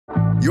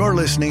You're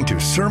listening to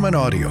sermon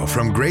audio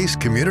from Grace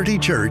Community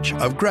Church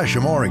of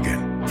Gresham,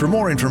 Oregon. For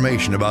more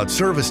information about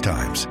service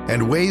times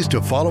and ways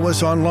to follow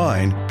us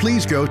online,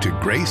 please go to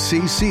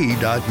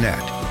gracecc.net.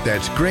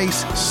 That's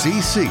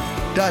gracecc.net.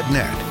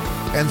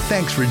 And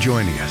thanks for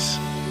joining us.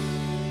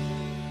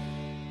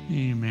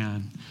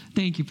 Amen.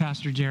 Thank you,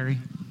 Pastor Jerry.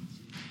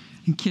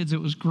 And kids,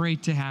 it was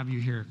great to have you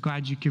here.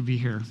 Glad you could be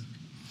here.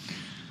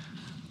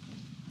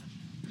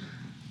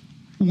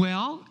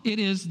 Well, it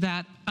is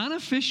that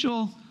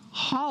unofficial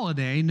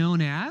holiday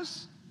known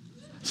as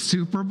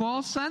Super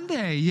Bowl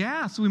Sunday.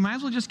 Yeah, so we might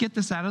as well just get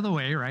this out of the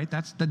way, right?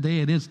 That's the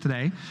day it is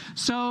today.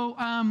 So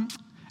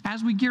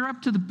as we gear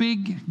up to the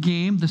big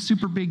game, the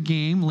super big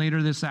game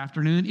later this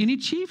afternoon, any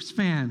Chiefs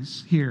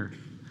fans here?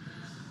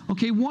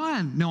 Okay,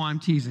 one. No, I'm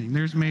teasing.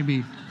 There's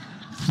maybe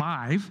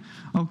 5.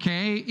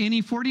 Okay,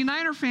 any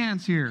 49er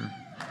fans here?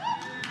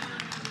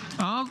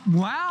 Oh,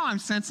 wow, I'm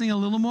sensing a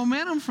little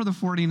momentum for the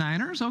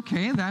 49ers.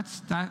 Okay,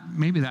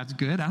 maybe that's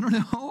good. I don't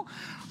know.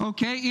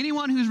 Okay,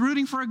 anyone who's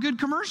rooting for a good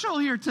commercial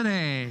here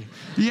today?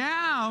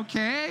 Yeah,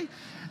 okay.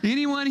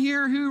 Anyone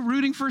here who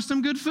rooting for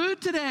some good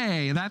food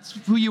today? That's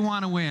who you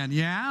want to win.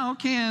 Yeah,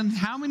 okay. And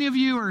how many of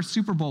you are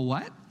Super Bowl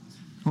what?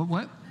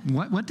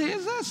 What day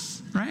is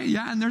this? Right?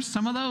 Yeah, and there's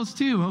some of those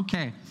too.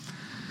 Okay.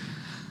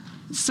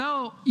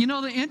 So,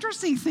 the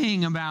interesting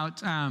thing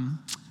about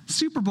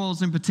Super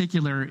Bowls in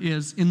particular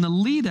is in the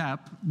lead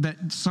up that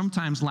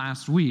sometimes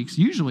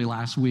usually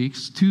last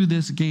weeks to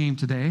this game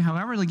today,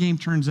 however the game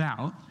turns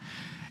out,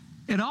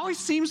 it always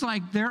seems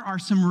like there are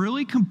some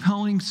really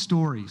compelling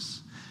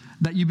stories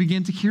that you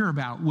begin to hear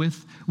about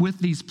with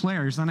these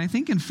players. And I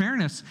think in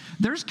fairness,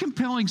 there's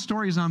compelling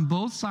stories on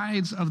both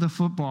sides of the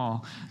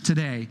football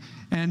today.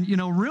 And,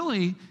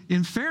 really,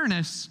 in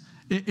fairness,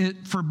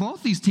 for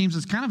both these teams,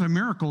 it's kind of a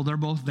miracle they're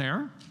both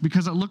there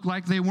because it looked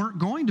like they weren't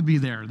going to be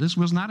there. This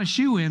was not a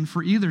shoo-in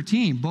for either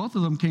team. Both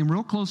of them came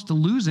real close to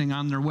losing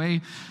on their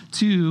way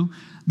to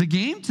the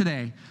game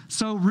today.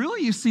 So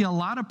really you see a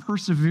lot of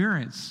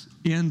perseverance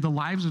in the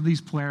lives of these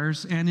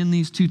players and in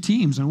these two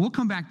teams. And we'll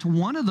come back to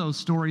one of those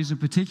stories in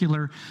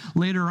particular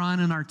later on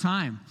in our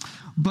time.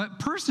 But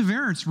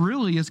perseverance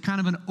really is kind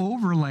of an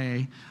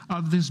overlay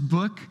of this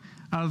book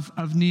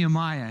of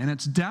Nehemiah. And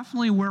it's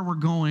definitely where we're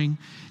going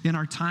in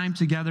our time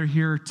together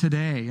here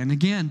today. And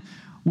again,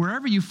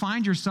 wherever you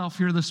find yourself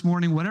here this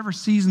morning, whatever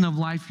season of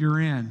life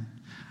you're in,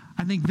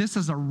 I think this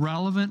is a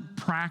relevant,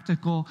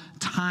 practical,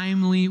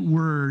 timely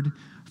word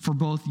for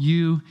both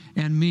you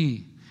and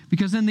me.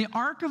 Because in the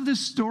arc of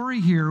this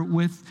story here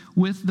with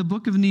the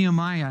book of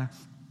Nehemiah,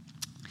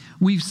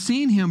 we've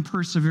seen him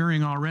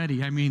persevering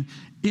already. I mean,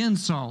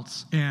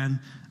 insults and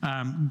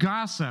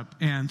gossip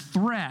and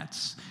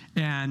threats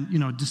and,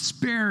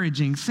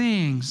 disparaging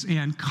things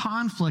and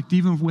conflict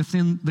even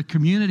within the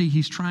community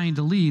he's trying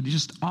to lead.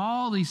 Just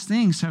all these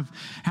things have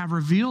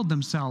revealed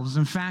themselves.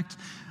 In fact,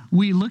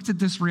 we looked at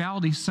this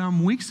reality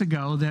some weeks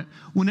ago that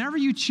whenever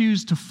you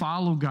choose to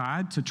follow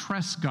God, to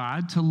trust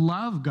God, to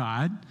love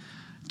God,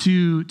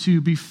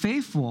 to be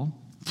faithful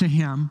to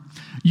him,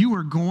 you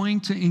are going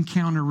to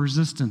encounter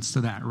resistance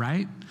to that,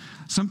 right?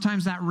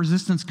 Sometimes that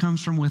resistance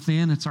comes from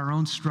within. It's our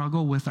own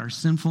struggle with our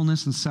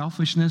sinfulness and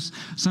selfishness.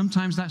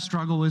 Sometimes that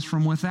struggle is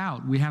from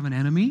without. We have an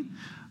enemy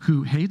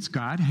who hates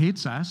God,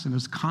 hates us, and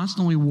is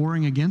constantly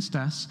warring against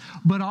us.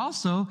 But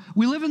also,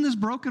 we live in this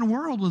broken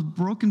world with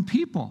broken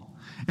people.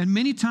 And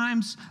many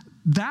times,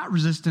 that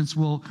resistance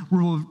will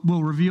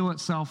reveal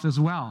itself as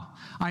well.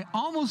 I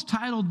almost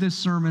titled this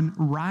sermon,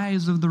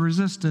 Rise of the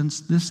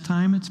Resistance. This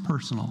time it's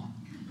personal.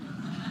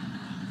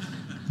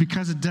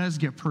 Because it does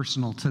get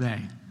personal today.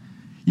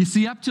 You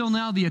see, up till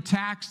now, the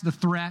attacks, the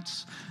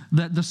threats,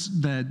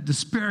 the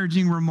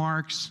disparaging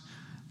remarks,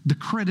 the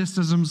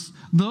criticisms,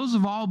 those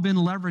have all been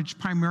leveraged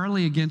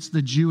primarily against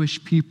the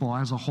Jewish people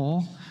as a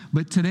whole.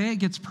 But today it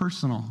gets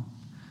personal.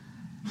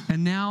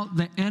 And now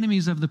the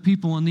enemies of the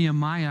people in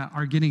Nehemiah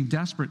are getting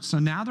desperate. So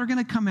now they're going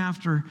to come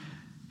after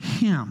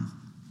him.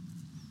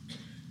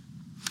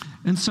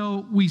 And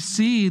so we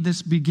see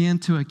this begin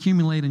to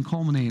accumulate and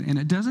culminate. And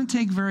it doesn't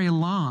take very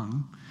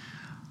long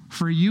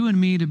for you and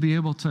me to be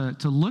able to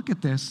look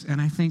at this and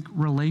I think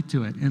relate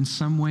to it in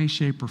some way,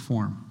 shape, or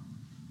form.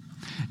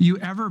 You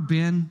ever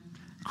been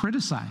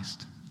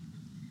criticized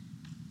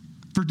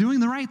for doing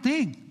the right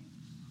thing?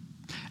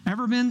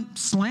 Ever been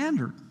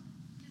slandered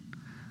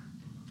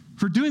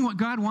for doing what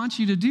God wants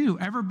you to do?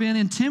 Ever been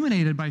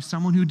intimidated by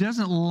someone who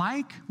doesn't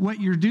like what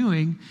you're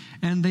doing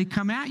and they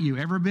come at you?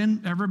 Ever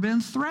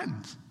been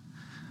threatened?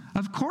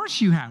 Of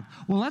course you have.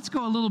 Well, let's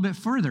go a little bit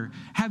further.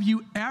 Have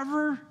you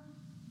ever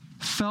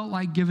felt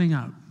like giving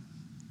up?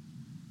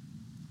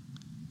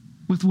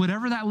 With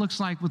whatever that looks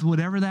like, with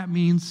whatever that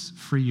means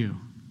for you.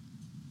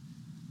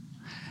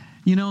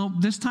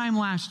 This time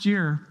last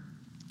year,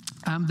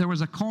 there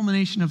was a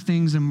culmination of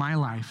things in my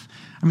life.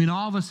 I mean,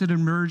 all of us had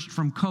emerged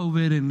from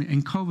COVID,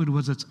 and COVID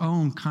was its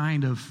own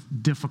kind of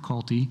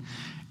difficulty.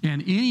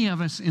 And any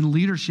of us in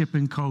leadership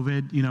in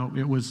COVID,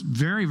 it was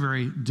very,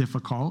 very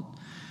difficult.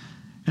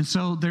 And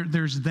so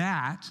there's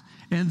that.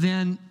 And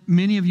then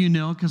many of you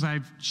know, because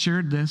I've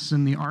shared this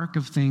in the arc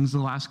of things the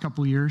last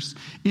couple years,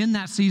 in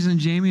that season,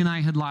 Jamie and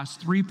I had lost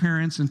 3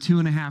 parents in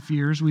 2.5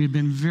 years. We had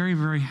been very,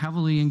 very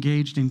heavily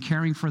engaged in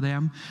caring for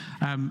them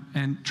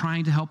and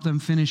trying to help them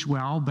finish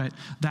well, but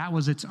that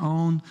was its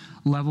own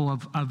level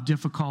of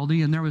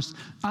difficulty. And there was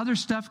other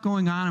stuff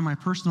going on in my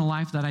personal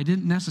life that I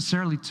didn't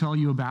necessarily tell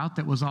you about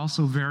that was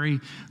also very,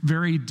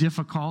 very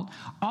difficult.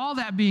 All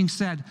that being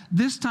said,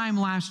 this time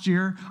last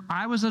year,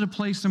 I was at a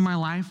place in my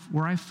life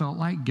where I felt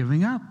like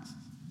giving up.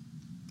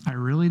 I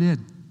really did.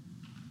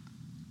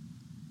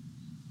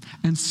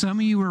 And some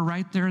of you were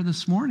right there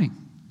this morning.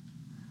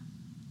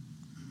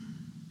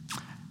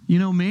 You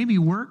know, maybe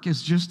work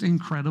is just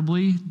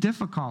incredibly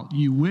difficult.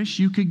 You wish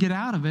you could get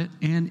out of it,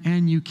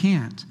 and you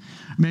can't.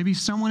 Maybe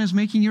someone is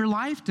making your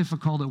life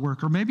difficult at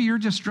work, or maybe you're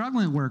just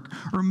struggling at work,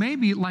 or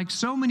maybe, like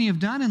so many have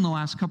done in the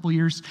last couple of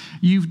years,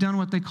 you've done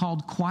what they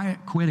called quiet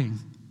quitting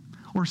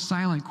or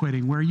silent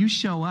quitting, where you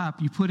show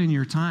up, you put in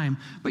your time,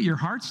 but your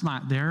heart's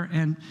not there,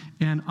 and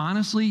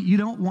honestly, you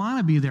don't want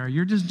to be there.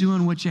 You're just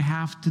doing what you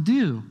have to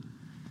do.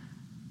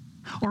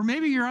 Or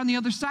maybe you're on the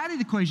other side of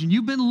the equation.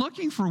 You've been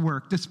looking for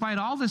work despite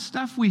all this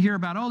stuff we hear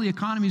about, oh, the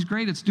economy's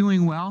great, it's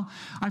doing well.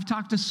 I've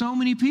talked to so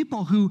many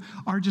people who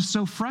are just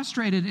so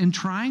frustrated in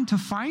trying to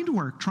find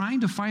work,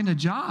 trying to find a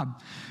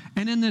job.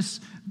 And in this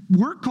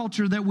work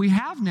culture that we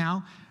have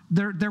now,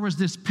 there was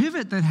this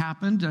pivot that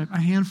happened a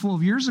handful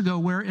of years ago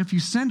where if you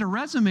send a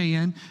resume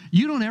in,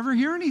 you don't ever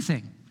hear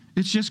anything.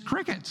 It's just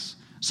crickets.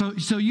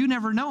 So you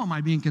never know, am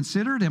I being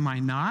considered? Am I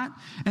not?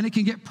 And it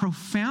can get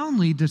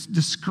profoundly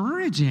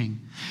discouraging.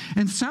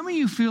 And some of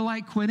you feel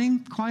like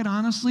quitting, quite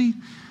honestly,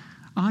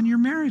 on your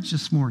marriage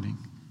this morning.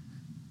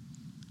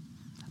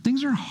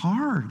 Things are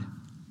hard.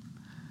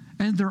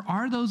 And there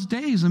are those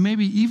days, and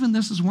maybe even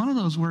this is one of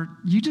those where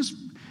you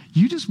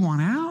just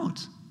want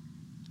out.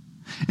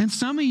 And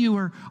some of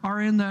you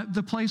are in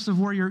the place of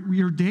where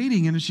you're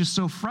dating, and it's just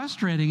so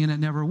frustrating, and it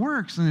never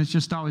works, and it's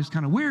just always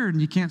kind of weird,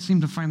 and you can't seem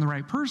to find the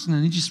right person,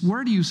 and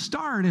where do you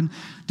start, and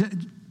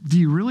do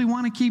you really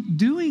want to keep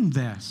doing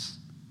this?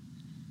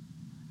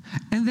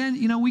 And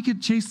then, we could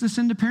chase this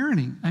into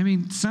parenting. I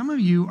mean, some of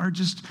you are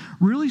just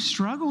really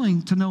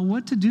struggling to know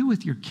what to do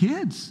with your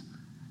kids.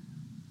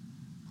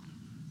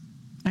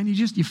 And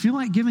you feel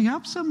like giving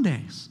up some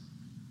days.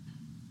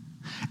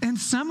 And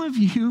some of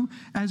you,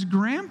 as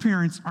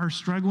grandparents, are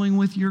struggling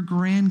with your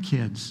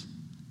grandkids.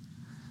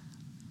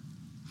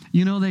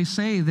 They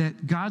say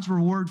that God's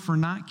reward for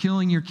not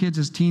killing your kids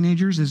as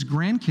teenagers is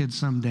grandkids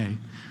someday.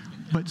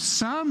 But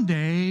some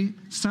days,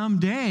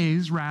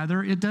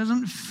 it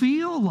doesn't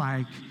feel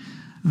like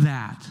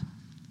that.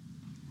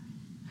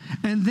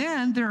 And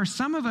then there are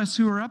some of us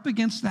who are up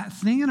against that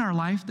thing in our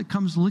life that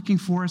comes looking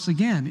for us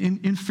again.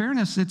 In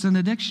fairness, it's an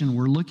addiction.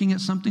 We're looking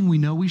at something we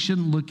know we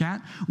shouldn't look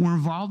at. We're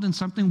involved in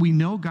something we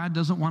know God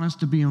doesn't want us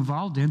to be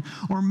involved in.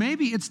 Or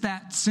maybe it's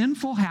that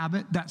sinful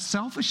habit, that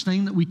selfish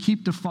thing that we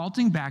keep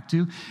defaulting back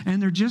to,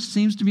 and there just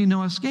seems to be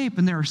no escape.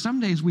 And there are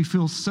some days we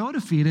feel so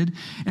defeated,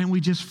 and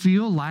we just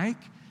feel like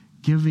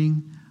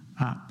giving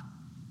up.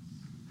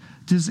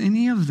 Does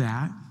any of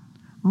that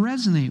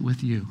resonate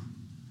with you?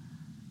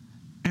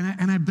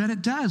 And I bet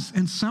it does.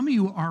 And some of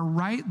you are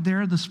right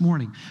there this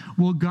morning.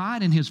 Will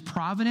God in his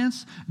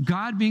providence,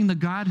 God being the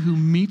God who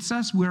meets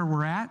us where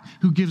we're at,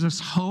 who gives us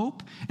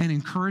hope and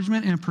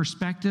encouragement and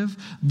perspective,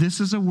 this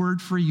is a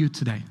word for you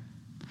today.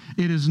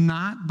 It is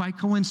not by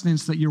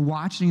coincidence that you're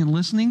watching and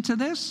listening to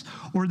this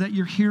or that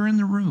you're here in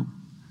the room.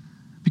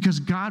 Because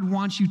God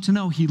wants you to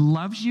know he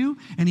loves you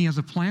and he has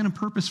a plan and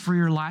purpose for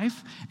your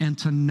life, and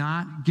to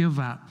not give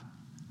up.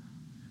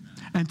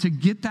 And to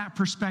get that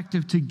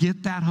perspective, to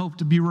get that hope,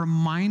 to be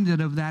reminded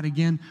of that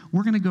again,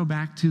 we're going to go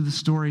back to the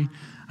story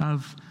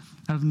of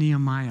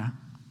Nehemiah.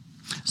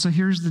 So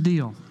here's the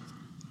deal.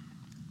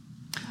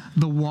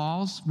 The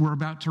walls we're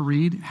about to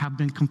read have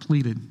been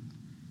completed.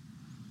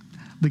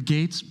 The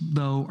gates,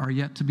 though, are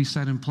yet to be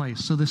set in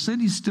place. So the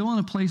city's still in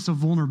a place of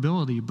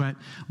vulnerability, but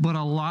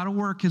a lot of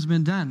work has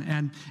been done,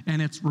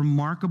 and it's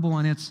remarkable,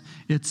 and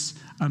it's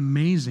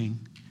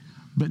amazing.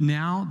 But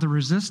now the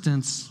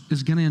resistance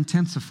is going to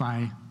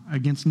intensify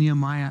against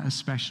Nehemiah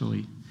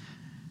especially.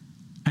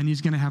 And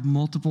he's going to have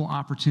multiple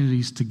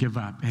opportunities to give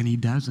up, and he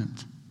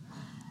doesn't.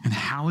 And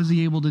how is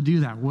he able to do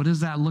that? What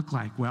does that look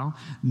like? Well,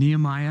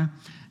 Nehemiah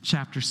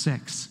chapter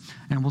 6,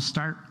 and we'll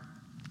start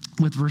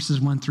with verses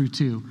 1 through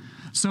 2.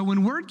 So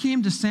when word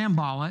came to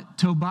Sanballat,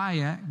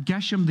 Tobiah,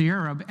 Geshem the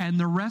Arab, and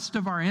the rest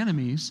of our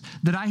enemies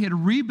that I had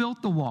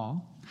rebuilt the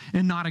wall,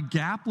 and not a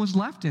gap was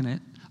left in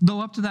it, though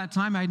up to that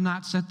time I had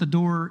not set the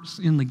doors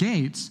in the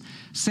gates,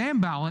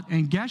 Sanballat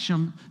and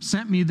Geshem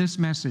sent me this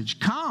message: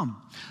 "Come,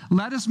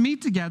 let us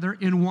meet together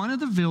in one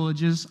of the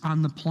villages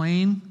on the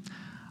plain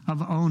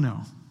of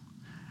Ono."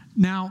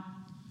 Now,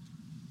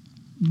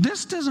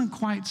 this doesn't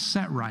quite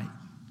set right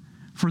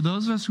for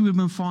those of us who have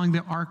been following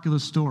the arc of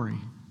the story,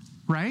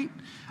 right?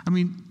 I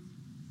mean,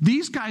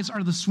 these guys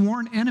are the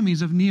sworn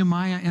enemies of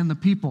Nehemiah and the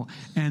people,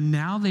 and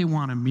now they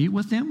want to meet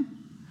with him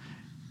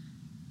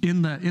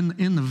in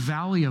the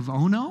valley of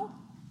Ono?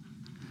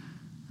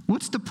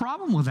 What's the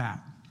problem with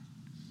that?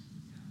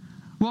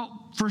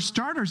 Well, for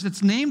starters,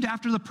 it's named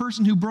after the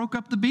person who broke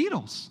up the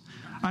Beatles.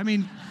 I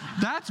mean,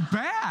 that's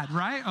bad,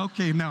 right?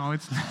 Okay, no,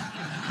 it's not.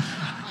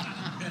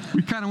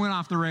 We kind of went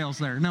off the rails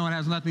there. No, it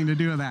has nothing to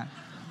do with that.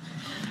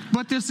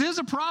 But this is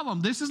a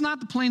problem. This is not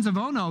the plains of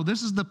oh no.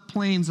 This is the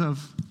plains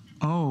of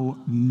oh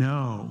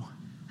no.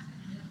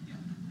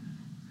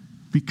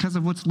 Because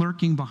of what's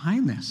lurking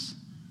behind this.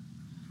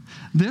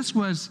 This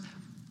was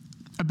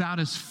about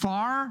as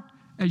far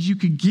as you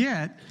could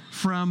get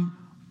from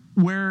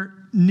where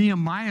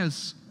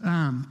Nehemiah's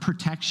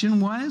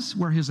protection was,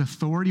 where his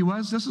authority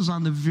was. This was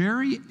on the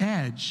very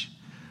edge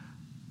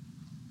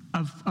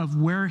of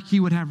where he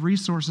would have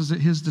resources at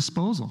his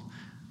disposal.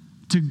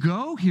 To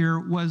go here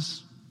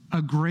was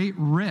a great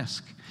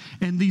risk.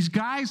 And these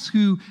guys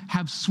who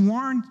have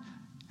sworn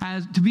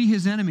to be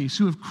his enemies,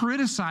 who have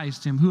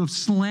criticized him, who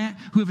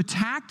have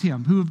attacked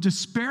him, who have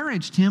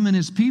disparaged him and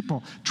his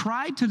people,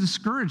 tried to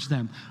discourage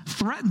them,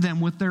 threatened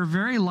them with their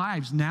very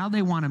lives. Now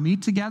they want to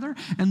meet together.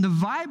 And the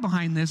vibe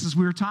behind this, as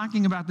we were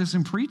talking about this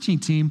in preaching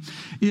team,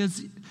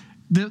 is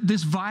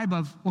this vibe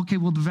of, okay,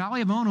 well, the Valley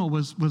of Ono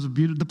was a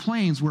beautiful, the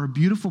plains were a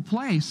beautiful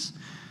place.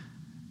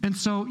 And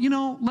so,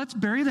 let's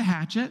bury the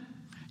hatchet.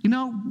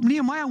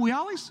 Nehemiah, we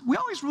always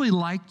really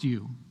liked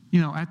you.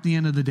 At the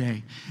end of the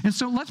day. And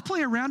so let's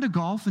play a round of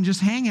golf and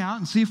just hang out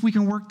and see if we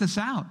can work this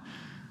out.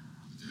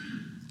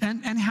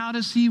 And how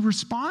does he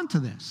respond to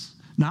this?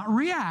 Not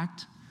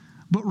react,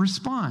 but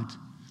respond.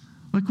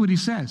 Look what he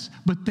says.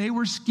 But they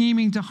were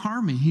scheming to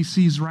harm me. He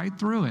sees right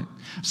through it.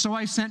 So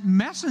I sent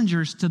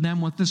messengers to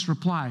them with this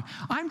reply.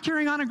 I'm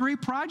carrying on a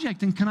great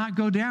project and cannot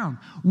go down.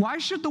 Why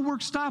should the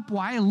work stop?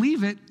 Why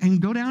leave it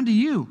and go down to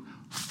you?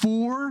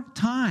 4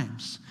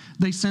 times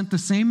they sent the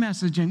same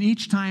message, and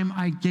each time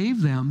I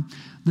gave them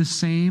the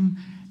same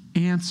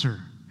answer.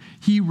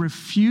 He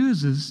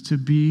refuses to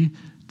be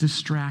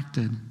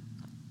distracted.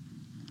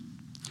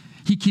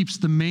 He keeps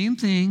the main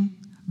thing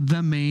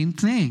the main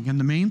thing. And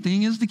the main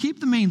thing is to keep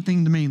the main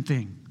thing the main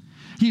thing.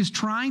 He is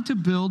trying to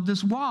build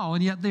this wall,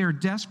 and yet they are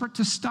desperate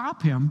to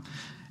stop him.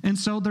 And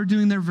so they're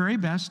doing their very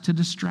best to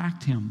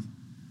distract him.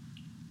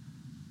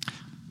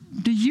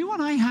 Do you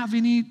and I have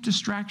any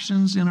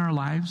distractions in our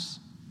lives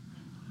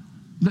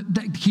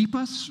that keep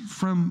us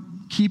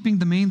from keeping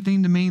the main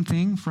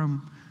thing,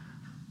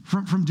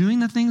 from doing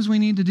the things we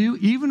need to do,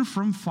 even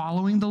from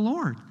following the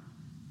Lord?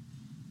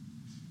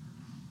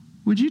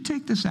 Would you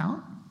take this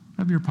out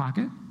of your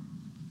pocket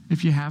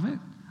if you have it,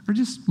 or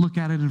just look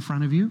at it in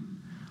front of you?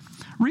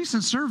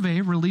 Recent survey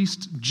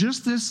released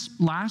just this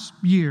last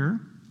year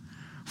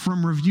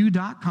from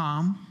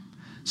review.com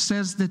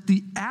says that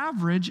the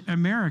average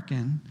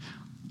American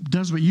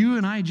does what you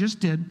and I just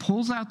did,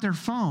 pulls out their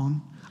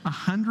phone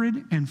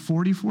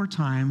 144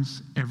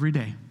 times every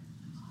day.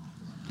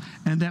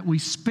 And that we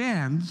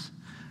spend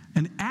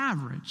an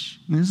average,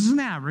 and this is an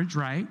average,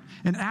 right?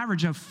 An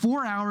average of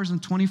 4 hours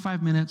and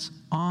 25 minutes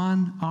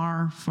on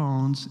our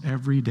phones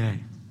every day.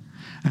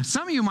 And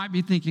some of you might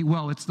be thinking,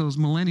 well, it's those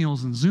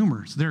millennials and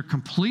Zoomers. They're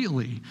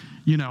completely,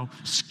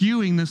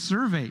 skewing the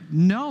survey.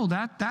 No,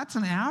 that's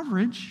an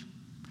average.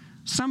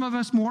 Some of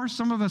us more,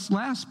 some of us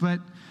less, but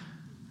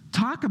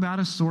talk about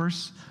a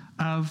source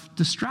of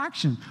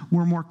distraction.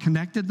 We're more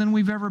connected than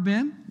we've ever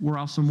been. We're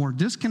also more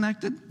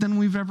disconnected than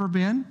we've ever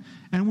been.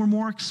 And we're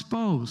more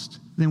exposed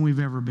than we've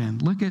ever been.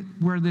 Look at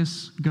where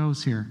this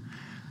goes here.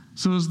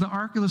 So as the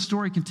arc of the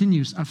story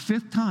continues, a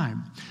 5th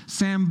time,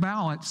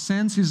 Sanballat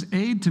sent his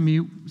aid to me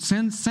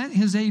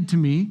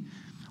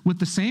with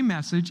the same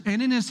message,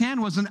 and in his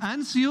hand was an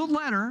unsealed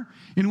letter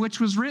in which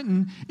was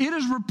written, "It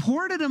is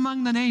reported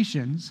among the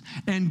nations,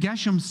 and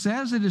Geshem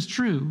says it is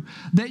true,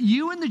 that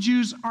you and the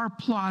Jews are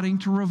plotting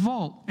to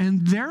revolt,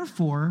 and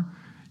therefore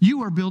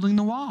you are building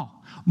the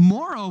wall.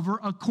 Moreover,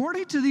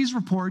 according to these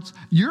reports,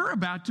 you're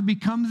about to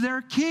become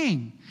their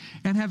king,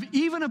 and have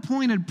even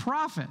appointed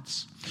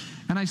prophets."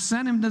 And I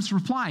sent him this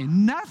reply: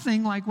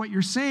 "Nothing like what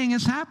you're saying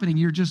is happening.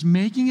 You're just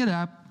making it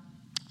up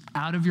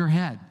out of your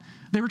head."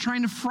 They were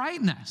trying to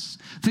frighten us,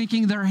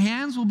 thinking their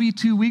hands will be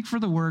too weak for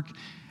the work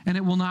and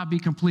it will not be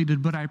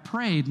completed. But I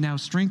prayed, now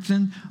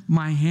strengthen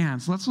my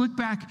hands. Let's look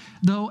back,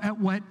 though, at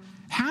what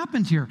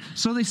happened here.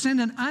 So they send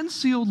an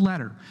unsealed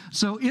letter.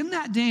 So in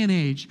that day and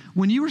age,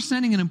 when you were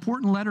sending an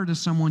important letter to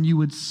someone, you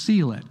would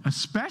seal it,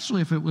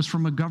 especially if it was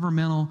from a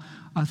governmental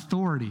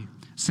authority.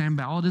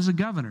 Sanballat is a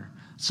governor,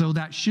 so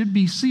that should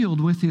be sealed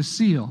with his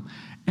seal.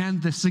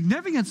 And the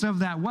significance of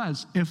that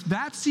was, if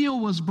that seal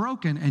was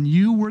broken and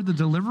you were the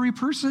delivery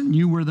person,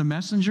 you were the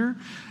messenger,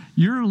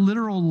 your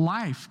literal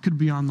life could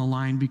be on the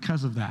line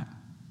because of that.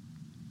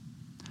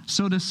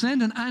 So to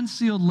send an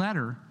unsealed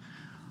letter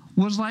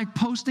was like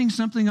posting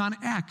something on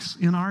X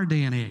in our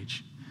day and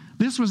age.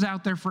 This was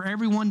out there for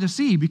everyone to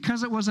see.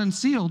 Because it was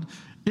unsealed,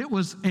 it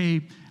was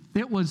a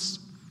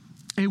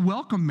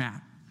welcome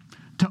mat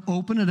to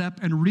open it up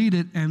and read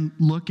it and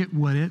look at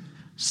what it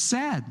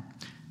said.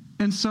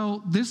 And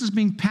so this is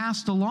being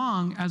passed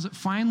along as it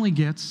finally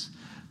gets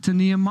to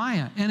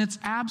Nehemiah. And it's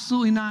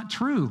absolutely not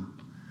true.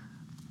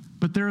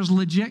 But there is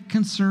legit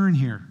concern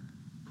here.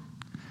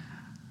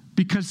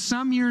 Because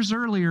some years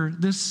earlier,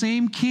 this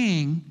same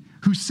king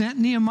who sent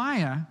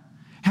Nehemiah,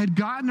 had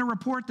gotten a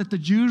report that the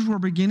Jews were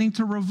beginning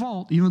to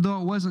revolt, even though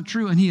it wasn't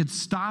true, and he had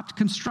stopped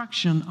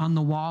construction on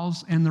the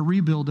walls and the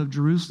rebuild of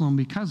Jerusalem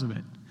because of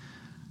it.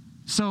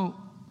 So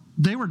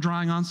they were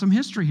drawing on some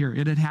history here.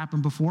 It had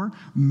happened before.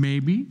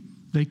 Maybe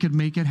they could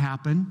make it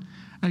happen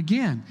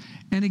again.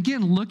 And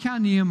again, look how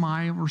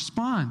Nehemiah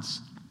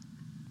responds.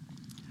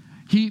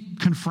 He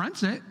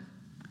confronts it,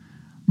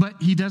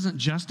 but he doesn't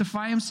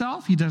justify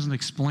himself. He doesn't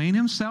explain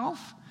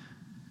himself.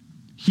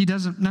 He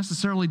doesn't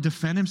necessarily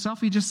defend himself.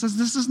 He just says,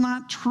 this is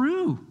not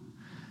true.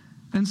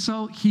 And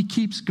so he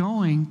keeps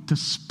going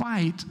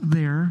despite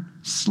their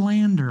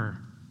slander.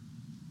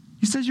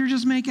 He says, you're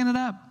just making it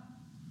up.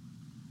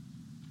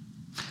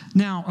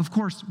 Now, of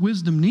course,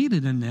 wisdom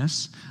needed in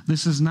this.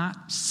 This is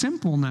not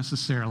simple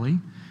necessarily.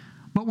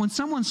 But when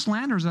someone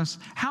slanders us,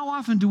 how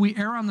often do we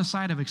err on the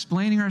side of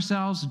explaining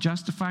ourselves,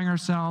 justifying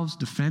ourselves,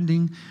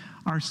 defending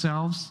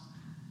ourselves?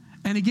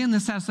 And again,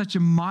 this has such a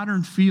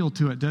modern feel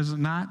to it, does it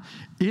not?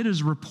 It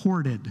is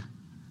reported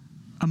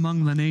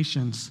among the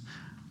nations.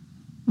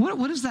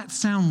 What does that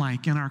sound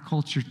like in our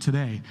culture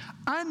today?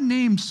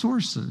 Unnamed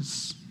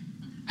sources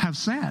have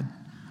said.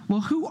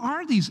 Well, who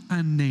are these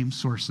unnamed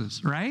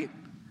sources, right?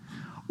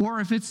 Or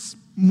if it's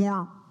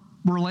more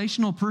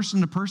relational,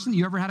 person to person,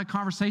 you ever had a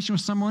conversation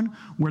with someone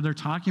where they're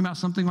talking about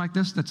something like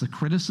this that's a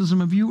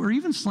criticism of you or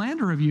even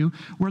slander of you,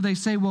 where they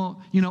say,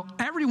 well,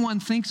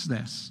 everyone thinks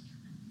this.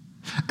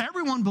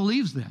 Everyone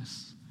believes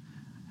this.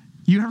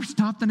 You ever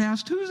stopped and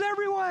asked, who's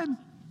everyone?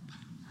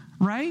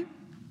 Right?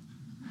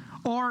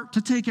 Or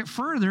to take it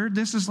further,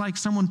 this is like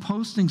someone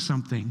posting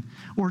something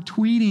or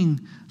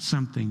tweeting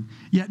something.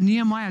 Yet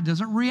Nehemiah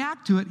doesn't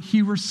react to it.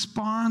 He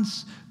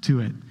responds to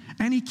it.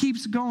 And he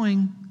keeps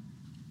going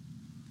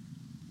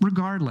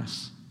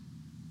regardless.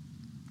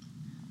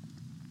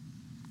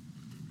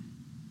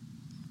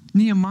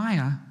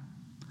 Nehemiah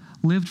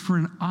lived for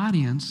an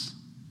audience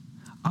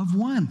of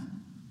one.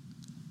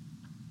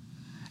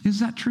 Is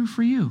that true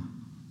for you?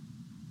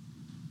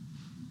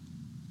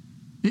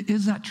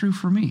 Is that true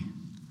for me?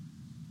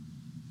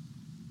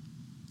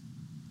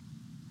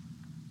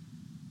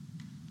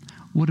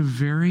 What a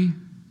very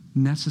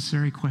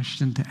necessary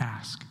question to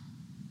ask.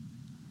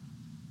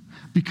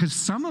 Because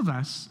some of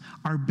us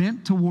are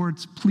bent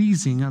towards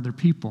pleasing other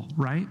people,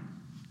 right?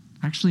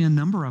 Actually, a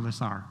number of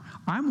us are.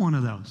 I'm one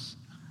of those.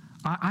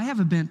 I have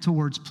a bent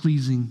towards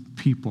pleasing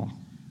people.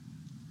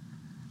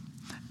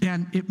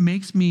 And it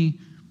makes me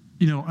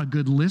a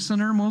good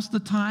listener most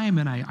of the time,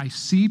 and I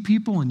see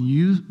people, and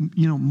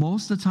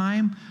most of the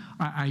time,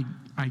 I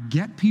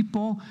get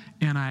people,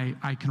 and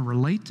I can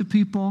relate to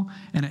people,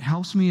 and it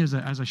helps me as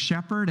a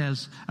shepherd,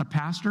 as a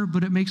pastor,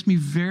 but it makes me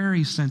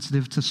very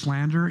sensitive to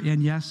slander,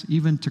 and yes,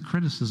 even to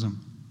criticism.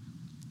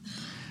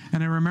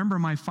 And I remember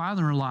my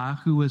father-in-law,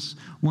 who was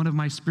one of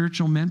my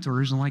spiritual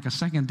mentors and like a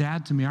second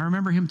dad to me, I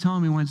remember him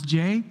telling me once,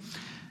 Jay,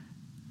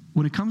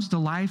 when it comes to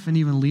life and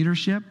even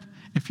leadership,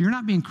 if you're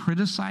not being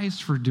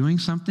criticized for doing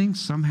something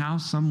somehow,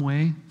 some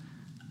way,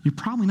 you're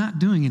probably not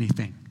doing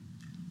anything.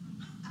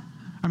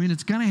 I mean,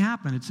 it's going to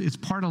happen. It's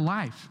part of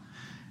life.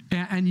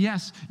 And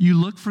yes, you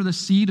look for the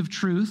seed of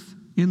truth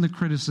in the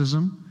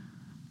criticism.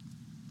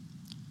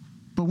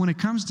 But when it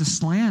comes to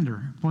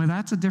slander, boy,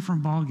 that's a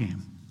different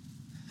ballgame.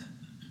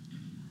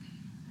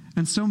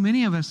 And so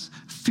many of us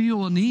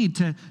feel a need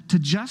to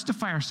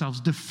justify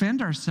ourselves,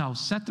 defend ourselves,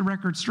 set the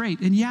record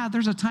straight. And yeah,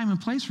 there's a time and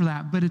place for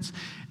that. But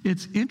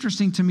it's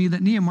interesting to me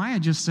that Nehemiah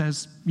just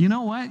says, you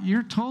know what?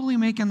 You're totally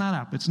making that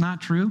up. It's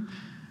not true.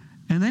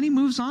 And then he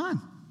moves on.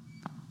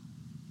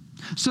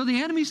 So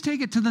the enemies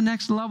take it to the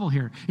next level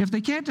here. If they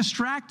can't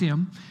distract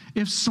him,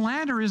 if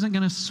slander isn't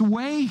going to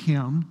sway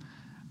him,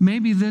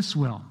 maybe this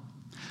will.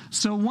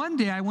 So one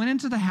day I went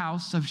into the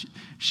house of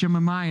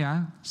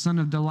Shemaiah, son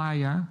of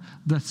Delaiah,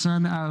 the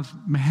son of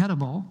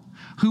Mehetabel,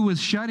 who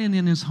was shut in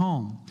his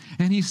home.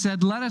 And he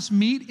said, let us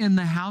meet in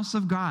the house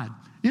of God,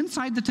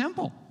 inside the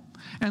temple.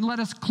 And let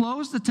us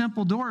close the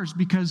temple doors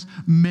because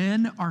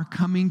men are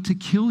coming to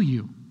kill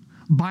you.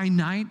 By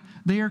night,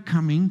 they are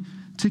coming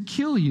to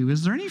kill you.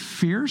 Is there any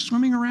fear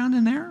swimming around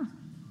in there?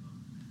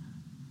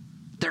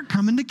 They're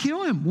coming to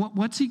kill him.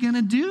 What's he going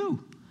to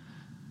do?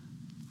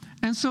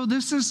 And so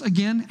this is,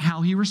 again,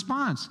 how he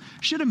responds.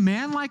 Should a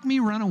man like me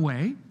run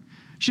away?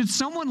 Should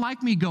someone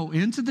like me go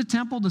into the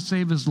temple to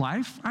save his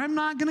life? I'm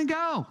not going to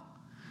go.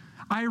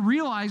 I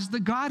realized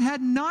that God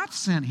had not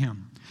sent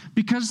him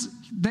because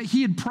that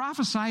he had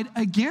prophesied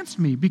against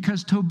me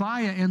because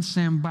Tobiah and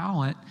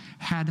Sanballat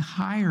had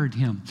hired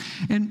him.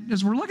 And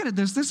as we're looking at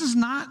this is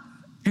not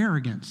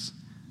arrogance,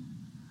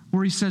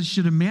 where he says,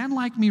 should a man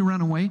like me run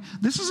away?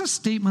 This is a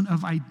statement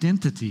of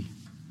identity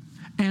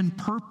and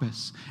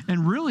purpose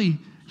and really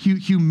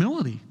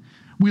humility.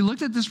 We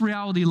looked at this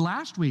reality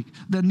last week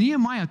that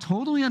Nehemiah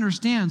totally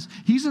understands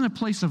he's in a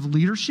place of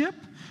leadership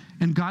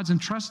and God's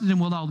entrusted him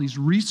with all these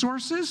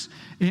resources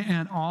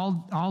and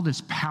all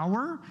this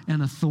power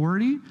and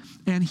authority,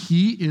 and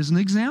he is an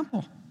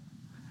example.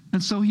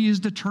 And so he is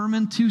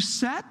determined to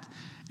set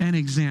an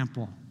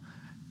example.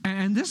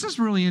 And this is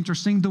really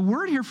interesting. The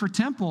word here for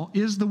temple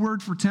is the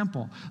word for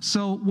temple.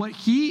 So what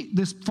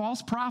this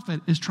false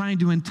prophet is trying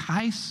to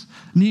entice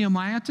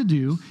Nehemiah to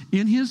do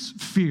in his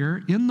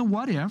fear, in the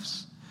what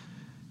ifs,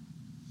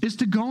 is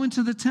to go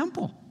into the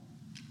temple.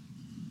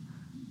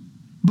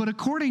 But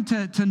according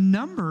to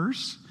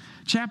Numbers,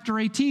 chapter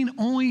 18,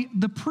 only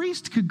the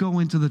priest could go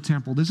into the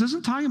temple. This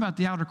isn't talking about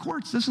the outer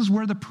courts. This is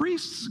where the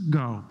priests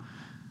go.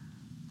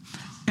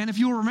 And if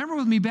you'll remember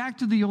with me back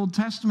to the Old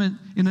Testament,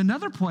 in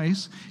another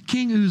place,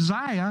 King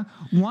Uzziah,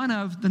 one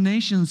of the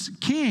nation's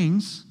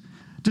kings,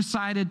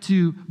 decided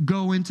to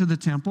go into the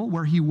temple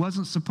where he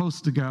wasn't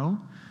supposed to go.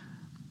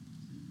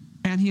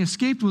 And he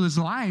escaped with his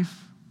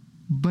life,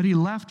 but he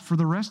left for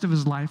the rest of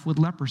his life with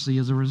leprosy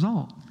as a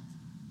result.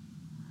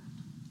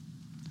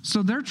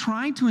 So they're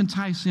trying to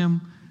entice him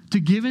to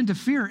give in to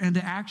fear and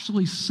to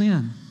actually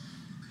sin.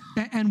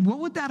 And what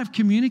would that have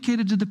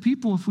communicated to the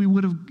people if we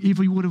would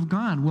have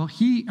gone? Well,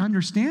 he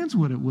understands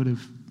what it would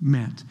have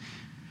meant.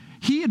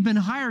 He had been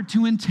hired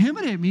to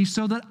intimidate me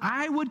so that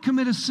I would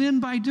commit a sin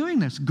by doing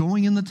this,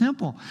 going in the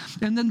temple.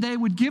 And then they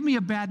would give me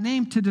a bad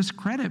name to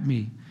discredit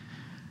me.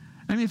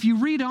 I mean, if you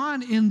read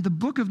on in the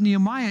book of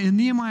Nehemiah, in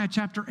Nehemiah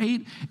chapter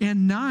 8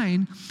 and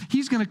 9,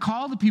 he's going to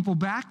call the people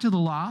back to the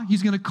law.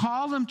 He's going to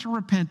call them to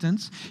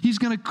repentance. He's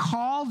going to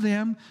call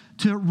them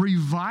to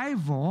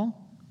revival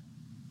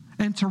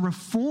and to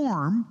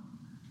reform.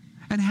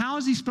 And how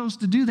is he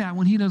supposed to do that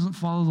when he doesn't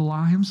follow the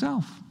law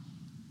himself?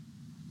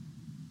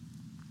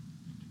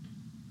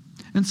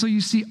 And so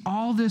you see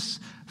all this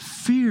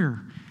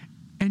fear,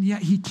 and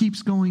yet he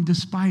keeps going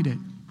despite it.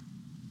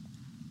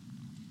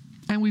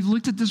 And we've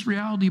looked at this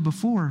reality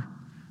before.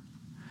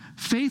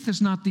 Faith is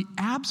not the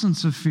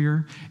absence of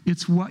fear,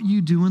 it's what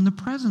you do in the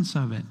presence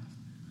of it.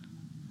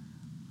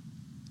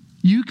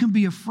 You can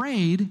be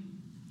afraid,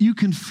 you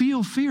can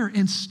feel fear,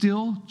 and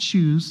still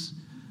choose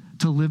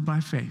to live by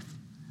faith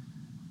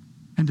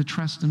and to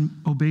trust and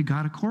obey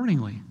God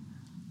accordingly.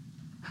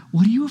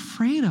 What are you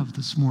afraid of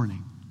this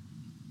morning?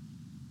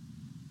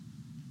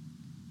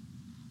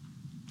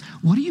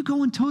 What are you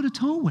going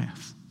toe-to-toe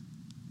with?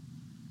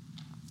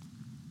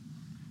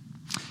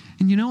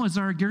 And you know, as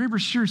our Gary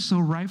Brashear so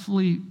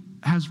rightfully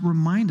has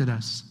reminded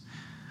us,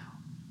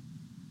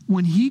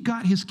 when he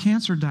got his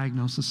cancer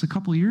diagnosis a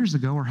couple years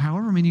ago, or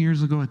however many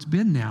years ago it's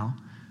been now,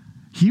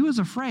 he was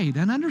afraid,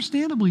 and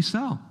understandably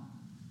so.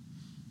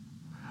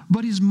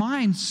 But his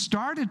mind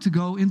started to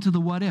go into the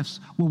what ifs.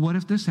 Well, what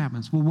if this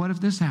happens? Well, what if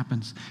this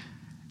happens?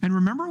 And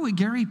remember what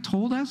Gary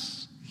told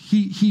us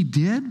he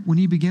did when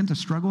he began to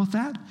struggle with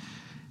that?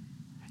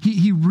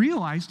 He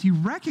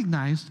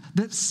recognized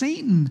that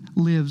Satan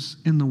lives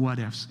in the what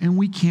ifs, and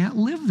we can't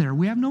live there.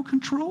 We have no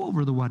control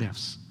over the what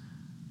ifs.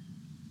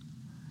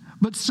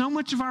 But so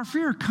much of our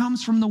fear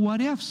comes from the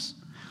what ifs.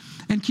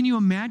 And can you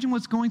imagine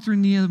what's going through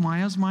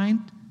Nehemiah's mind?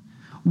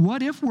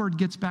 What if word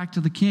gets back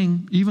to the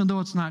king, even though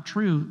it's not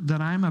true,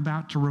 that I'm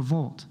about to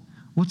revolt?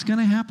 What's going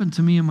to happen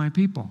to me and my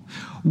people?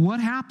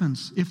 What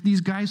happens if these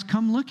guys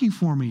come looking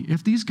for me?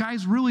 If these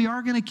guys really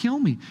are going to kill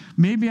me?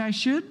 Maybe I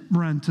should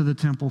run to the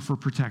temple for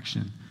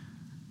protection.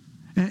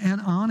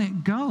 And on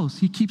it goes.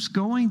 He keeps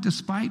going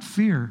despite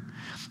fear.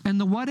 And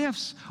the what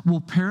ifs will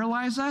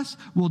paralyze us,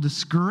 will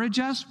discourage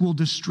us, will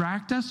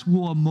distract us,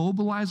 will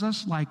immobilize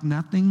us like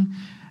nothing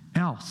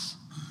else.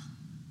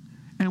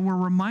 And we're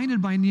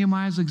reminded by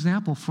Nehemiah's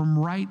example, from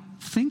right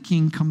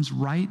thinking comes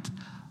right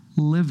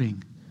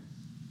living.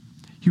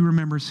 He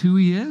remembers who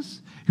he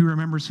is. He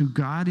remembers who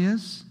God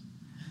is.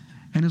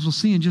 And as we'll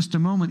see in just a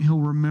moment, he'll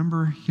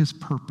remember his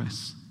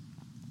purpose.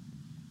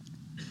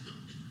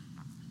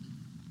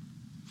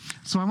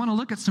 So I want to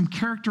look at some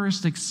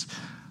characteristics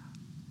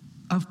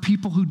of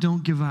people who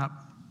don't give up.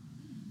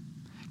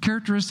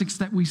 Characteristics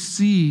that we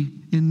see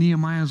in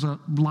Nehemiah's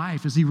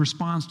life as he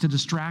responds to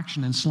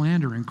distraction and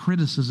slander and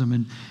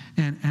criticism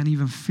and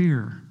even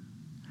fear.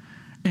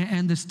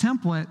 And this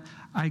template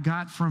I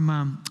got from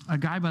a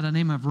guy by the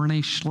name of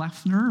Renee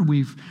Schleffner.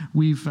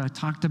 We've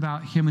talked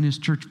about him and his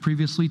church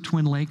previously,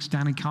 Twin Lakes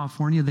down in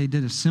California. They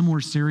did a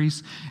similar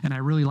series, and I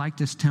really like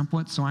this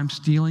template, so I'm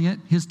stealing it.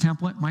 His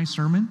template, my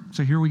sermon.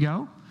 So here we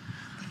go.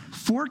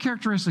 4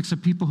 characteristics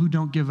of people who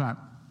don't give up.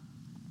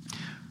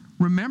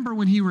 Remember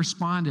when he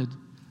responded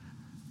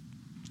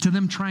to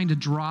them trying to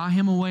draw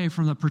him away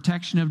from the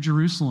protection of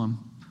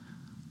Jerusalem.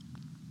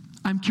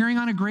 I'm carrying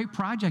on a great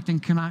project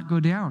and cannot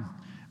go down.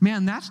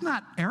 Man, that's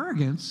not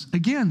arrogance.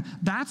 Again,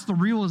 that's the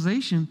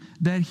realization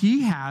that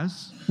he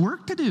has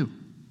work to do.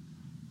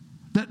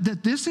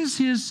 That this is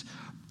his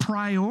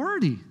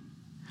priority.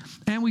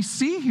 And we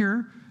see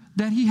here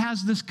that he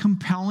has this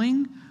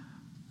compelling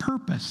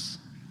purpose.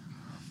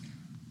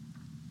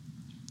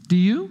 Do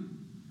you?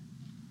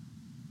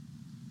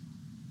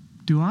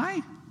 Do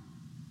I?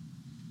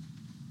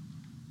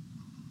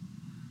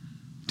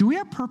 Do we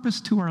have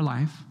purpose to our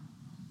life?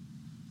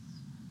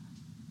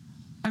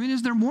 I mean,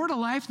 is there more to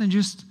life than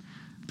just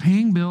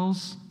paying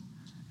bills,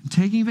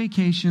 taking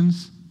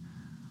vacations,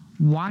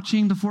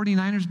 watching the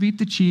 49ers beat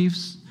the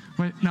Chiefs?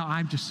 Wait, no,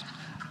 I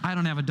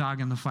don't have a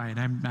dog in the fight.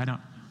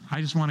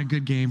 I just want a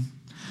good game.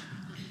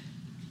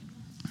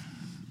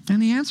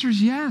 And the answer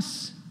is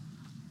yes.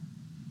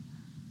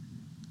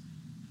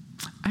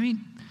 I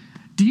mean,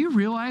 do you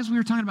realize, we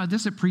were talking about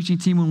this at Preaching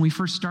Team when we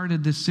first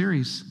started this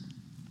series,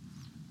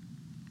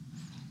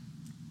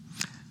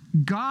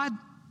 God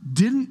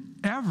didn't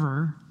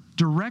ever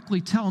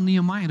directly tell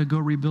Nehemiah to go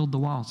rebuild the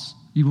walls.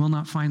 You will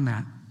not find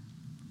that.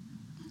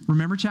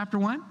 Remember chapter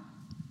 1?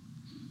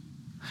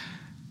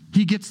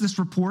 He gets this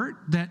report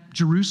that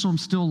Jerusalem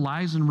still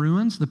lies in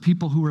ruins. The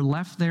people who are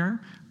left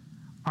there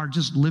are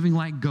just living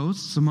like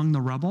ghosts among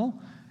the rubble,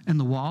 and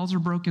the walls are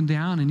broken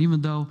down. And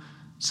even though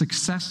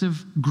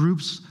successive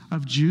groups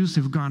of Jews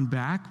have gone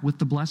back with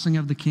the blessing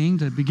of the king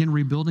to begin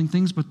rebuilding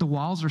things, but the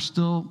walls are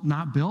still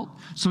not built.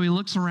 So he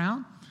looks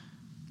around,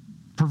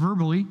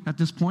 proverbially at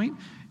this point.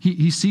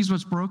 He sees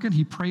what's broken.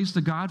 He prays to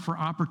God for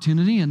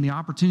opportunity, and the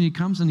opportunity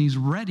comes, and he's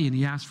ready, and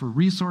he asks for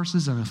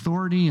resources and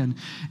authority, and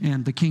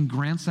the king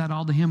grants that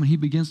all to him, and he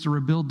begins to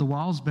rebuild the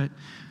walls. But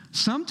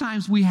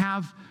sometimes we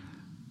have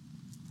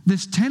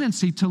this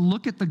tendency to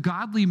look at the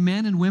godly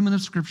men and women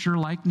of Scripture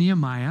like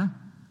Nehemiah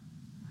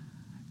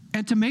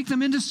and to make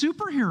them into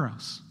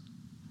superheroes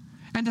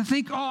and to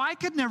think, oh, I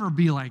could never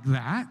be like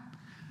that.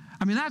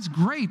 I mean, that's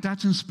great,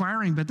 that's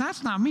inspiring, but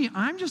that's not me.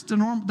 I'm just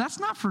that's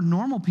not for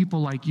normal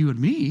people like you and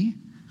me.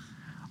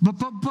 But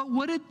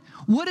what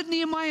did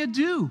Nehemiah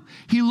do?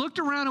 He looked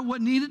around at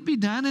what needed to be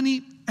done, and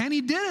he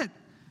did it.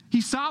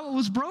 He saw what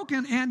was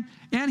broken,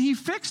 and he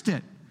fixed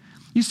it.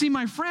 You see,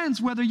 my friends,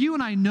 whether you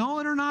and I know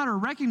it or not, or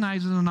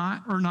recognize it or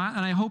not, and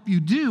I hope you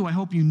do, I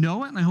hope you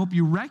know it, and I hope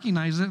you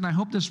recognize it, and I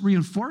hope this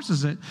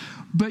reinforces it,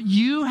 but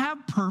you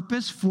have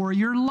purpose for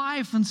your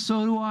life, and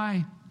so do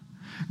I.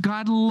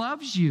 God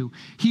loves you.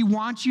 He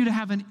wants you to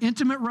have an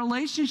intimate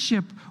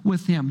relationship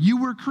with him.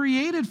 You were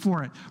created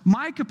for it.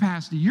 My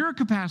capacity, your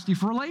capacity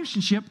for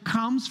relationship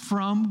comes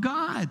from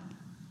God.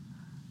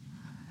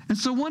 And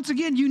so once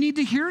again, you need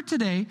to hear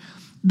today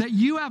that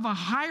you have a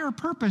higher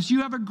purpose.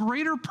 You have a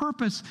greater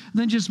purpose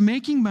than just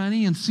making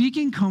money and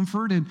seeking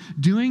comfort and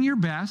doing your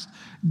best.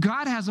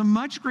 God has a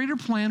much greater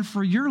plan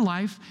for your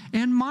life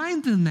and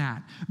mine than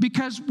that.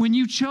 Because when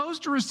you chose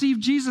to receive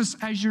Jesus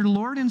as your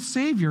Lord and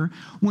Savior,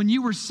 when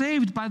you were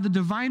saved by the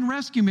divine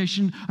rescue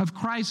mission of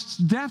Christ's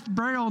death,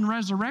 burial, and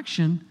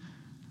resurrection,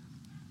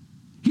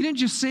 he didn't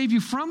just save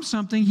you from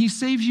something, he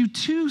saves you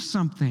to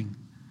something.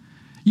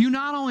 You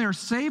not only are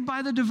saved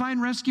by the divine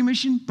rescue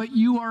mission, but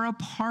you are a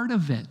part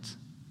of it.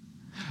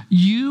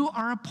 You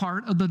are a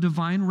part of the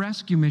divine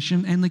rescue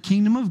mission and the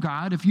kingdom of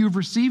God if you have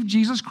received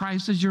Jesus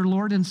Christ as your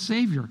Lord and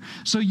Savior.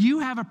 So you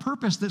have a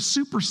purpose that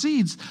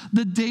supersedes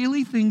the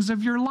daily things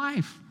of your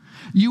life.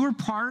 You are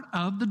part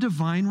of the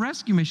divine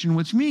rescue mission,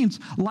 which means,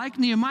 like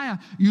Nehemiah,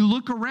 you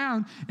look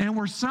around and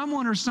where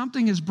someone or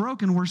something is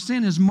broken, where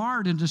sin is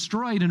marred and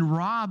destroyed and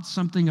robbed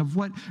something of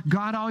what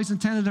God always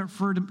intended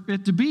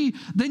it to be,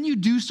 then you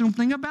do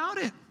something about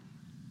it.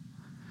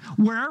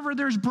 Wherever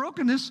there's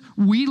brokenness,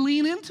 we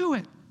lean into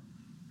it.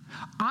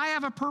 I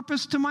have a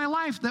purpose to my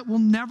life that will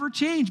never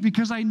change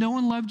because I know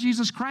and love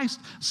Jesus Christ.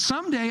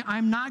 Someday,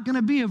 I'm not going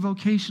to be a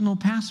vocational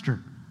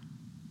pastor.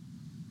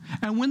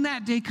 And when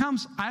that day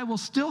comes, I will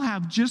still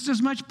have just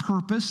as much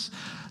purpose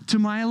to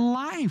my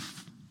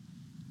life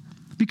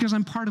because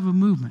I'm part of a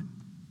movement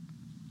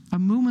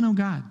of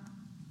God.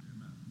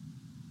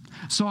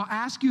 So I'll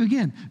ask you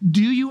again,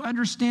 do you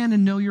understand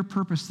and know your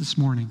purpose this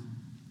morning?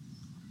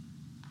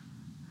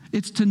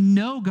 It's to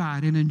know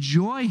God and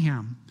enjoy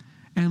him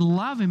and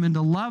love him and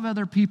to love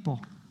other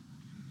people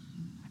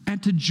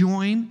and to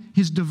join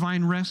his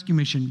divine rescue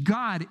mission.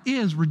 God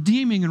is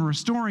redeeming and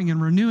restoring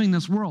and renewing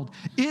this world.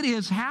 It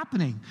is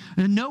happening.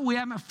 And no, we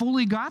haven't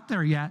fully got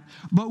there yet,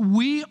 but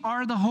we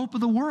are the hope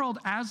of the world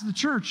as the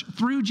church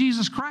through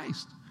Jesus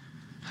Christ.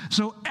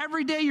 So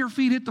every day your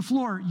feet hit the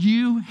floor,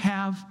 you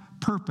have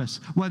purpose.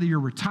 Whether you're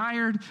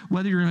retired,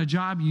 whether you're in a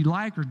job you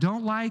like or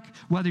don't like,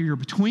 whether you're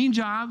between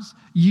jobs,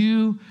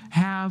 you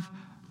have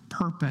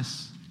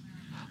purpose.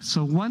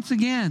 So once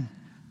again,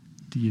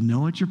 do you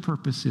know what your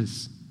purpose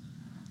is?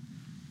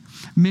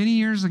 Many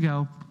years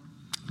ago,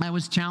 I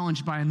was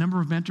challenged by a number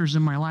of mentors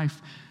in my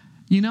life.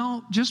 You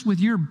know, just with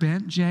your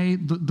bent, Jay,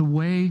 the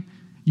way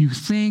you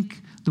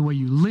think, the way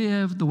you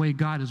live, the way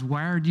God has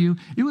wired you,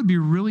 it would be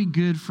really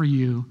good for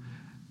you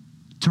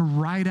to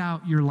write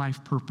out your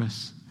life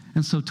purpose.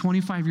 And so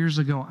 25 years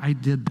ago, I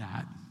did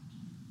that.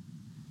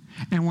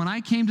 And when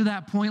I came to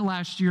that point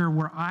last year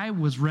where I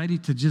was ready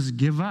to just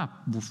give up,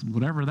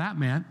 whatever that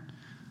meant,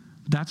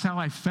 that's how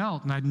I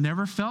felt, and I'd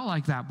never felt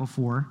like that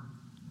before.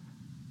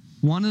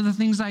 One of the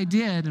things I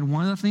did, and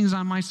one of the things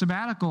on my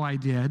sabbatical I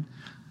did,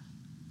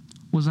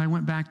 was I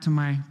went back to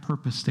my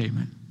purpose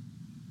statement.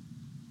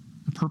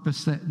 The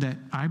purpose that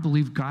I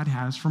believe God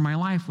has for my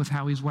life with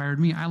how he's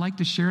wired me. I like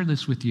to share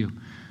this with you.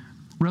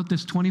 Wrote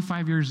this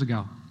 25 years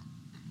ago.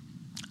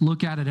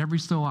 Look at it every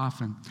so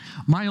often.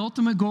 My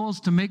ultimate goal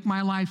is to make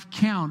my life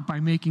count by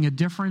making a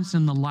difference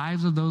in the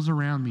lives of those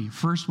around me.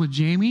 First with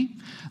Jamie,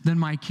 then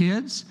my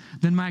kids,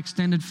 then my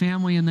extended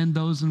family, and then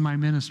those in my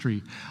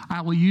ministry.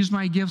 I will use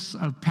my gifts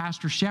of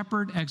pastor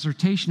shepherd,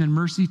 exhortation, and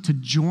mercy to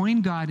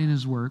join God in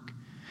his work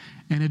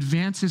and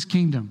advance his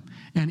kingdom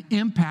and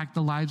impact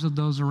the lives of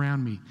those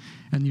around me.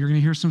 And you're going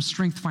to hear some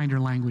strength finder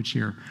language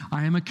here.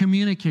 I am a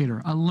communicator,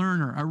 a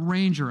learner, a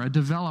ranger, a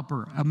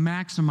developer, a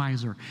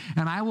maximizer.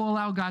 And I will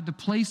allow God to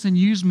place and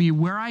use me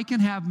where I can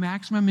have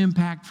maximum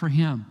impact for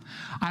him.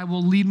 I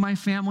will lead my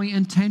family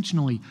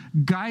intentionally,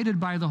 guided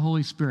by the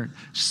Holy Spirit,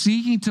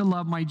 seeking to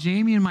love my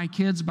Jamie and my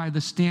kids by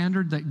the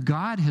standard that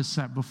God has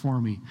set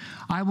before me.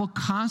 I will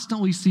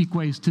constantly seek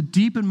ways to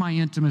deepen my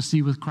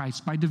intimacy with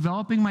Christ by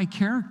developing my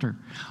character,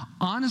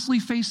 honestly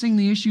facing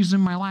the issues in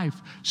my life,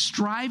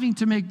 striving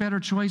to make better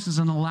choices,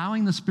 and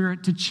allowing the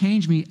Spirit to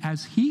change me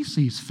as he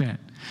sees fit.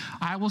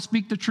 I will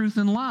speak the truth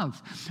in love,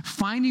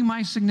 finding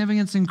my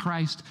significance in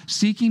Christ,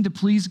 seeking to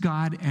please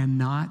God and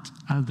not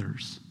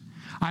others.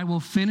 I will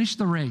finish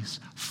the race,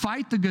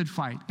 fight the good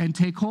fight, and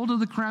take hold of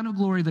the crown of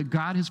glory that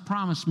God has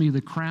promised me,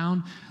 the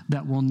crown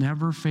that will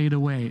never fade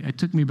away. It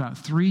took me about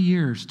 3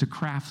 years to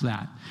craft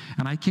that.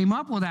 And I came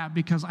up with that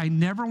because I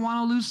never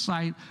want to lose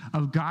sight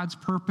of God's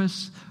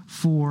purpose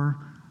for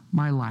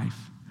my life.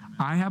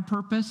 I have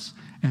purpose,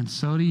 and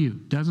so do you.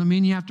 Doesn't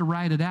mean you have to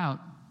write it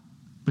out,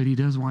 but he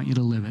does want you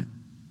to live it.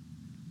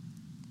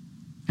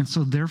 And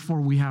so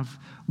therefore we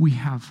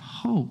have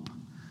hope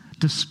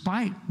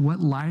despite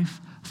what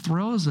life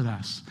throws at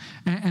us.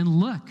 And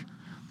look,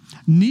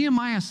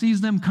 Nehemiah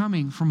sees them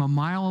coming from a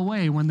mile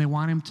away when they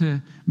want him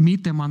to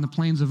meet them on the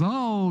plains of,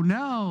 oh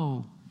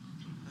no.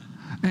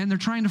 And they're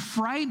trying to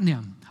frighten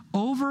him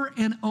over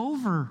and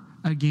over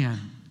again.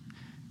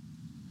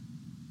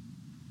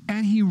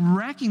 And he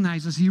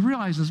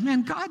realizes,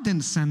 man, God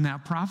didn't send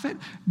that prophet.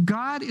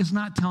 God is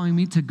not telling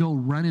me to go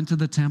run into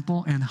the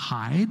temple and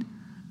hide.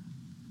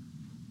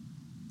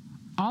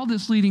 All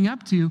this leading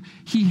up to,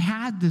 he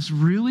had this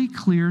really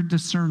clear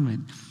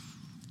discernment.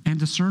 And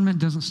discernment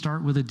doesn't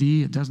start with a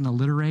D. It doesn't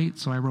alliterate.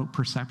 So I wrote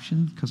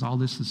perception because all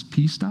this is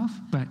P stuff.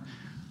 But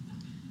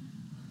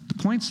the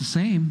point's the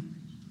same.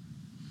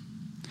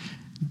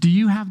 Do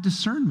you have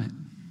discernment?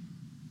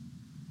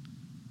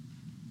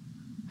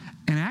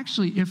 And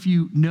actually, if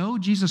you know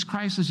Jesus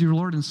Christ as your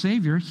Lord and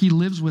Savior, he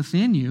lives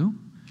within you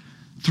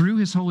through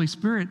his Holy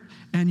Spirit.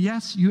 And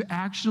yes, you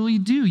actually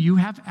do. You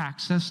have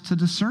access to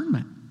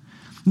discernment.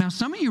 Now,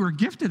 some of you are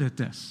gifted at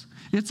this.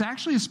 It's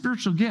actually a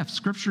spiritual gift.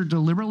 Scripture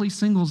deliberately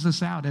singles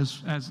this out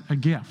as a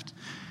gift.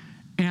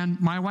 And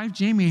my wife,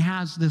 Jamie,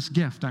 has this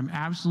gift. I'm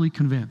absolutely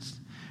convinced.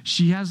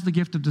 She has the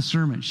gift of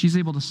discernment. She's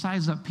able to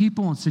size up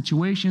people and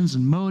situations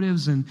and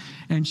motives, and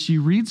she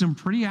reads them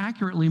pretty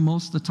accurately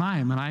most of the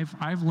time. And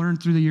I've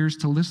learned through the years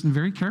to listen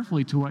very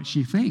carefully to what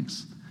she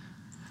thinks.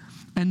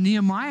 And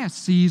Nehemiah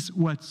sees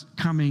what's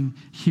coming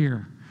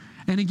here.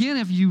 And again,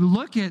 if you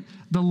look at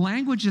the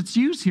language that's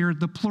used here,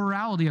 the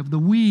plurality of the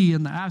we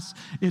and the us,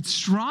 it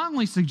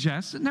strongly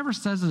suggests, it never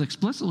says it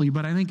explicitly,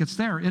 but I think it's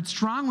there, it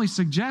strongly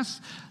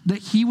suggests that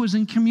he was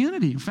in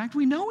community. In fact,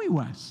 we know he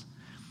was.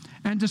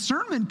 And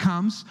discernment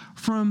comes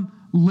from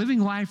living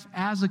life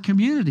as a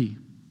community,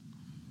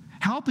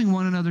 helping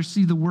one another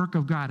see the work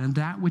of God and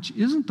that which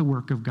isn't the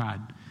work of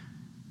God.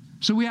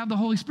 So we have the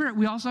Holy Spirit.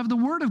 We also have the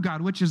Word of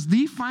God, which is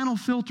the final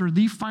filter,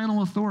 the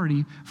final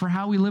authority for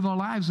how we live our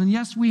lives. And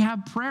yes, we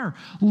have prayer.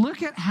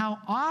 Look at how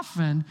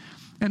often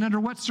and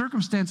under what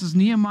circumstances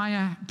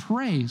Nehemiah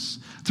prays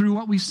through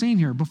what we've seen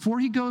here.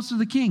 Before he goes to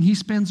the king, he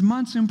spends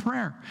months in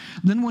prayer.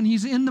 Then when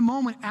he's in the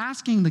moment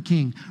asking the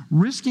king,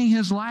 risking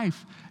his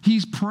life,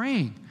 he's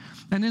praying.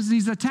 And as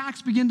these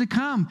attacks begin to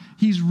come,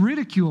 he's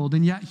ridiculed,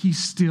 and yet he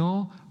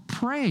still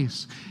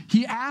prays.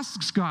 He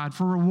asks God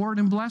for reward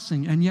and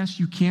blessing. And yes,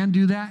 you can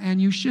do that, and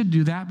you should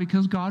do that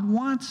because God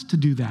wants to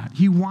do that.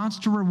 He wants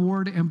to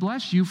reward and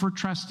bless you for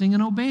trusting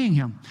and obeying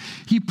him.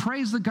 He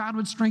prays that God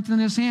would strengthen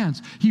his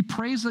hands. He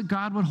prays that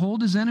God would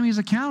hold his enemies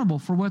accountable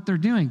for what they're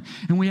doing.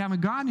 And we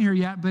haven't gotten here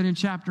yet, but in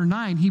chapter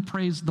 9, he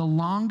prays the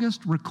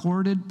longest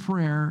recorded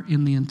prayer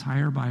in the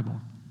entire Bible.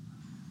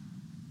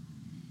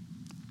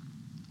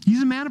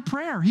 He's a man of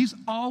prayer. He's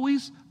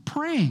always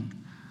praying.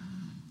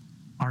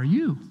 Are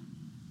you?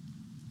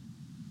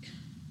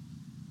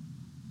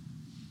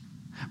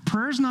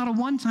 Prayer is not a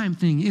one-time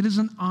thing. It is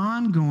an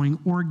ongoing,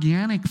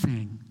 organic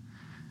thing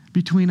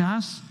between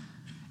us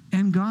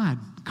and God,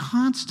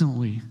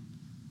 constantly.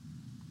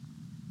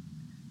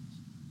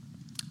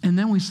 And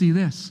then we see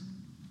this.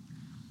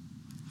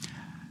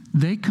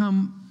 They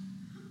come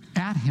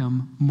at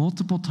him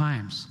multiple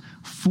times.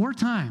 4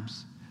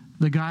 times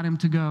they got him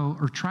to go,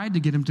 or tried to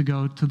get him to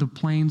go to the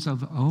plains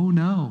of, oh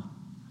no.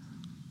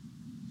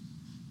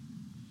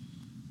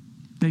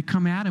 They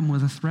come at him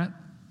with a threat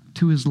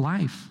to his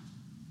life.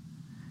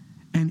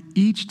 And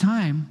each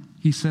time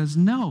he says,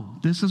 no,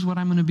 this is what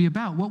I'm going to be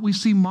about. What we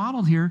see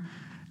modeled here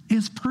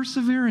is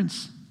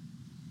perseverance.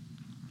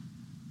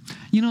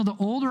 You know, the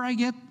older I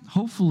get,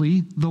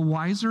 hopefully, the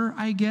wiser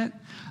I get,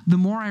 the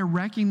more I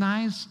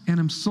recognize and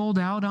am sold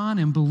out on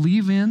and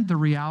believe in the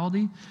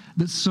reality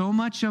that so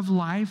much of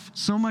life,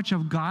 so much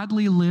of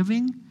godly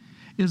living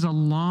is a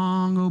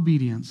long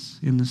obedience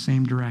in the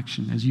same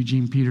direction, as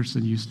Eugene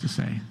Peterson used to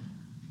say.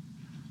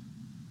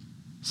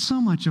 So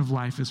much of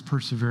life is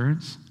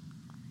perseverance.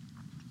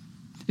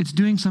 It's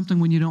doing something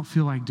when you don't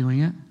feel like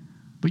doing it,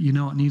 but you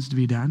know it needs to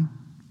be done.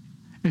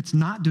 It's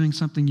not doing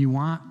something you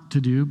want to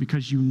do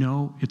because you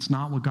know it's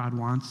not what God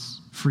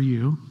wants for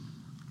you.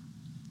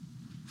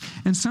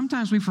 And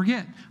sometimes we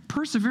forget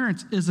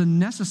perseverance is a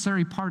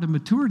necessary part of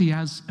maturity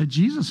as a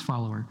Jesus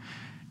follower.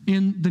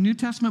 In the New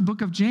Testament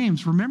book of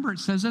James, remember it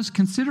says this,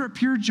 consider it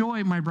pure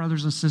joy, my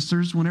brothers and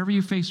sisters, whenever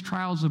you face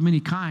trials of many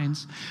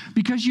kinds,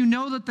 because you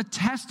know that the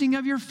testing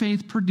of your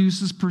faith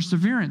produces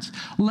perseverance.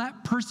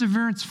 Let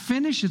perseverance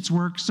finish its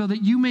work so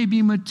that you may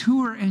be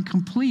mature and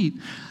complete,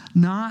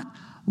 not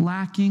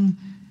lacking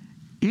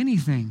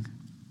anything.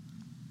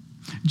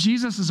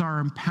 Jesus is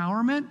our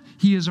empowerment.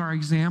 He is our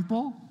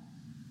example.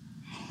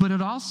 But it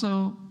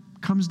also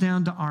comes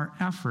down to our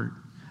effort.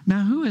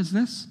 Now, who is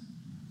this?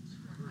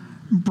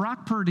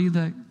 Brock Purdy,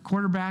 the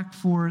quarterback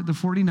for the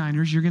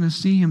 49ers. You're going to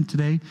see him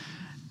today.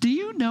 Do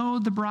you know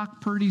the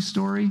Brock Purdy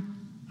story?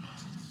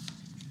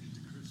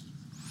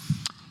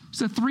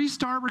 He's a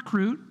 3-star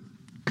recruit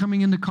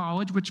coming into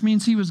college, which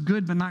means he was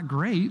good but not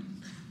great.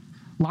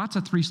 Lots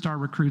of 3-star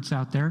recruits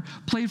out there.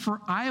 Played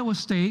for Iowa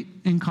State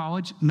in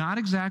college, not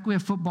exactly a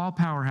football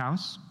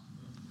powerhouse.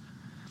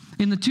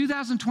 In the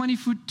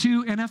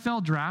 2022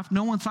 NFL draft,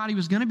 no one thought he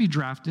was going to be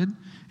drafted,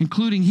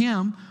 including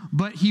him,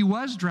 but he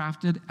was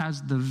drafted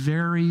as the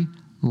very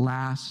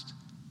last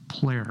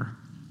player.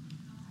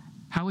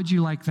 How would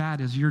you like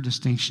that as your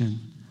distinction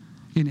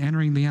in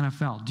entering the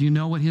NFL? Do you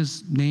know what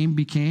his name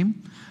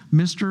became?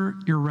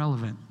 Mr.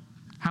 Irrelevant.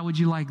 How would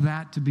you like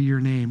that to be your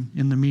name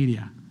in the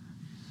media?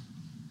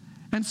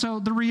 And so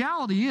the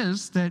reality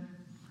is that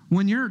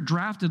when you're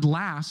drafted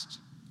last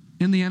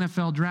in the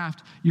NFL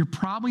draft, you're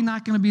probably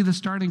not going to be the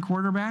starting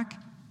quarterback.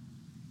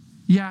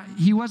 Yeah,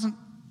 he wasn't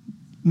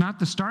not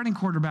the starting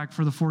quarterback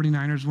for the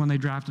 49ers when they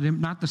drafted him,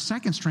 not the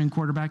second-string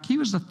quarterback. He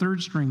was the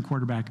third-string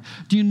quarterback.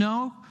 Do you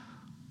know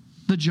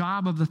the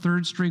job of the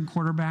third-string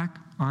quarterback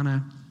on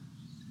a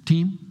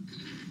team?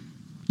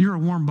 You're a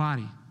warm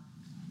body.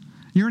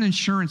 You're an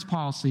insurance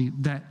policy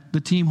that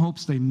the team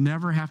hopes they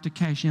never have to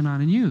cash in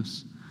on and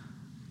use.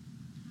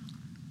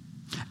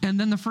 And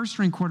then the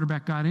first-string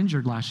quarterback got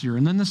injured last year.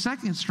 And then the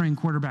second-string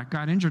quarterback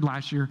got injured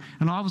last year.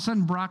 And all of a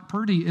sudden, Brock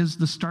Purdy is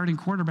the starting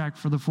quarterback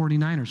for the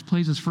 49ers.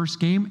 Plays his first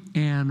game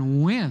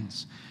and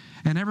wins.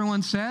 And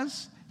everyone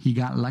says he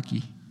got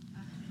lucky.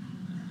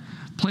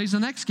 Plays the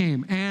next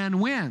game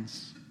and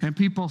wins. And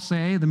people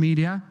say, the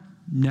media,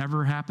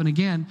 never happen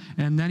again.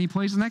 And then he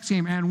plays the next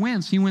game and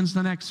wins. He wins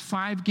the next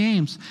 5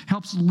 games.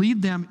 Helps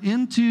lead them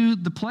into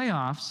the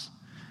playoffs.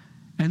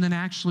 And then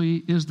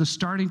actually is the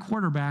starting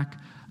quarterback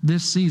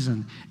this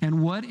season.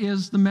 And what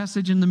is the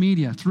message in the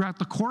media throughout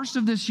the course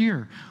of this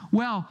year?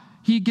 Well,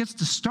 he gets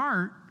to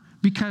start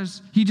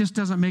because he just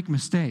doesn't make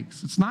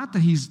mistakes. It's not that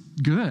he's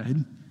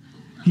good.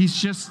 He's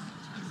just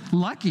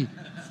lucky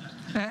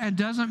and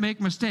doesn't make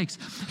mistakes.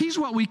 He's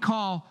what we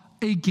call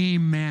a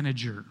game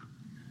manager.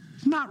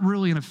 He's not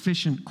really an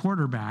efficient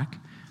quarterback.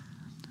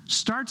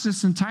 Starts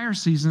this entire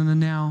season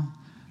and now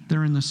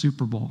they're in the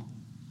Super Bowl.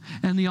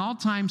 And the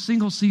all-time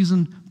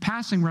single-season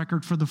passing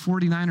record for the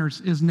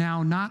 49ers is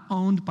now not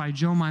owned by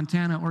Joe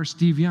Montana or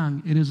Steve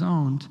Young. It is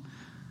owned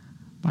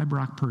by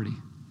Brock Purdy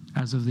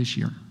as of this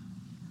year.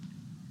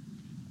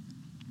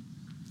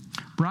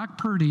 Brock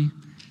Purdy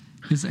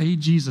is a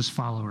Jesus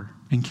follower,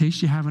 in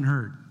case you haven't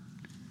heard.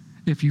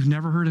 If you've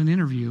never heard an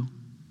interview,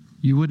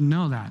 you wouldn't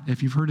know that.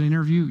 If you've heard an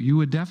interview, you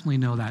would definitely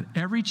know that.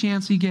 Every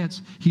chance he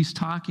gets, he's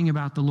talking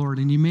about the Lord.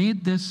 And you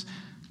made this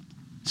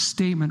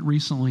statement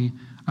recently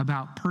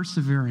about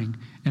persevering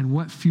and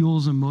what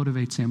fuels and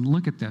motivates him.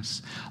 Look at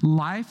this.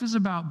 Life is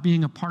about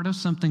being a part of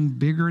something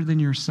bigger than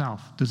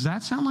yourself. Does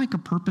that sound like a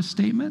purpose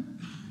statement?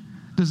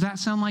 Does that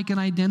sound like an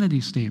identity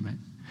statement?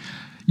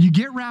 You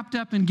get wrapped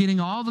up in getting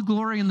all the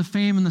glory and the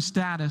fame and the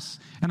status,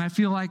 and I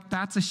feel like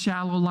that's a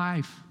shallow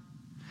life,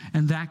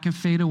 and that can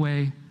fade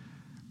away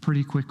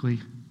pretty quickly.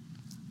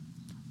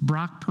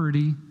 Brock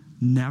Purdy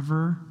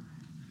never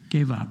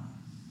gave up.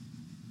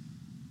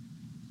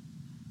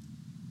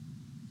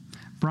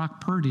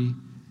 Brock Purdy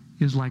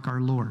is like our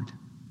Lord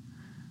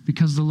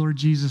because the Lord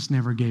Jesus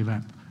never gave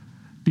up.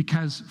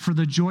 Because for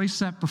the joy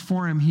set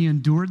before him, he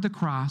endured the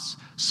cross,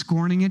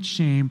 scorning its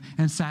shame,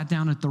 and sat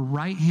down at the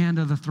right hand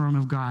of the throne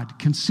of God.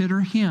 Consider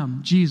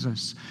him,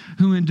 Jesus,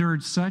 who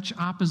endured such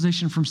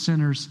opposition from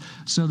sinners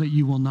so that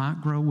you will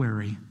not grow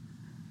weary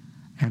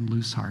and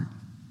lose heart.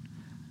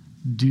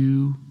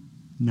 Do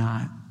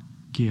not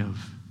give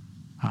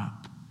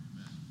up.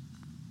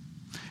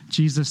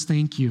 Jesus,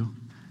 thank you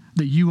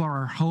that you are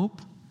our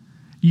hope.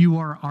 You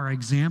are our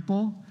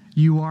example.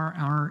 You are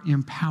our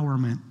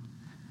empowerment.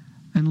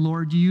 And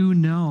Lord, you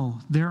know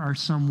there are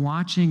some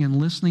watching and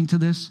listening to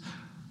this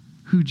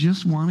who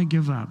just want to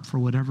give up for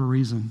whatever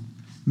reason.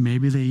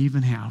 Maybe they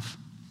even have.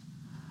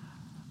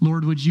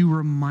 Lord, would you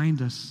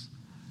remind us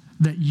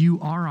that you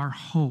are our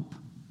hope,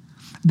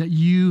 that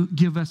you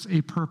give us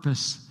a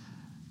purpose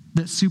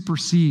that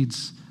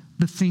supersedes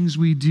the things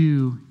we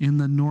do in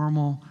the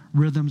normal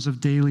rhythms of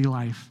daily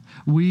life.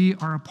 We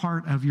are a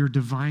part of your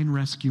divine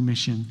rescue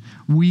mission.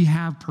 We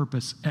have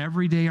purpose.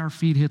 Every day our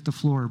feet hit the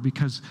floor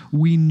because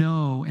we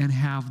know and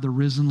have the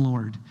risen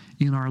Lord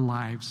in our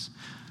lives.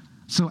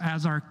 So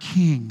as our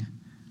King,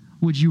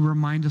 would you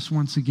remind us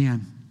once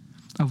again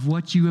of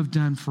what you have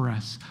done for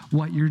us,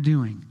 what you're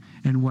doing,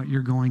 and what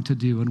you're going to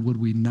do, and would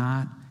we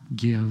not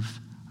give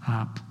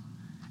up?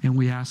 And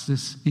we ask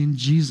this in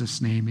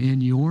Jesus' name,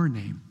 in your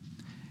name.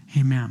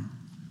 Amen.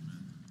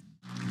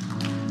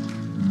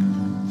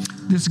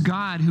 This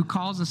God who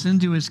calls us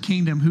into his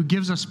kingdom, who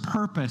gives us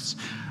purpose,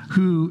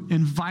 who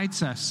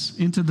invites us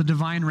into the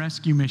divine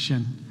rescue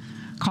mission,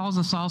 calls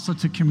us also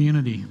to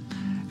community.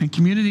 And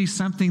community is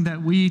something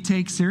that we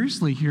take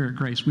seriously here at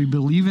Grace. We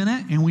believe in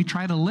it and we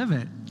try to live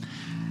it.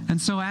 And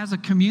so as a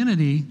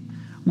community,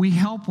 we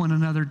help one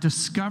another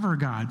discover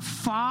God,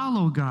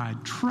 follow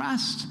God,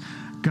 trust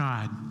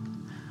God.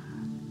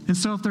 And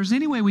so if there's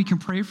any way we can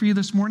pray for you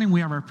this morning, we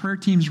have our prayer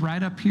teams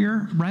right up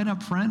here, right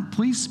up front.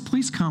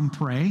 Please come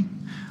pray.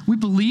 We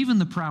believe in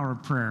the power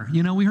of prayer.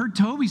 You know, we heard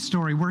Toby's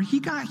story where he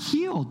got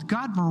healed.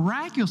 God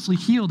miraculously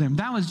healed him.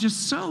 That was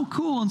just so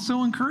cool and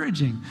so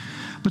encouraging.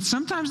 But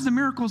sometimes the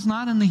miracle is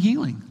not in the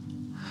healing.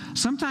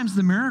 Sometimes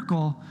the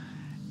miracle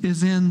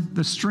is in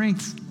the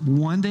strength,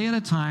 one day at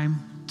a time,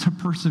 to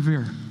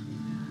persevere,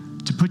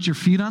 to put your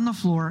feet on the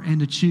floor and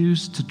to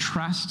choose to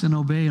trust and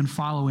obey and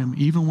follow him,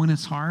 even when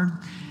it's hard,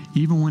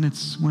 even when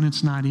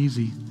it's not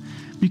easy.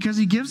 Because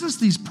he gives us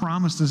these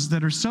promises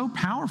that are so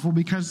powerful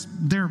because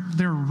they're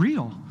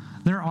real.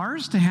 They're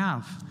ours to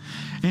have.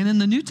 And in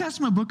the New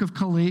Testament book of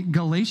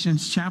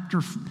Galatians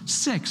chapter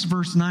 6,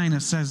 verse 9,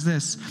 it says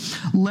this: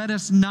 "Let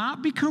us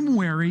not become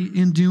weary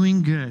in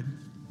doing good,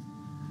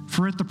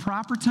 for at the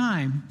proper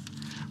time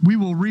we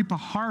will reap a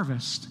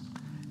harvest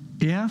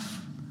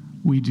if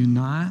we do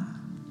not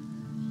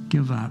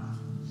give up."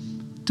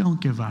 Don't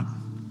give up.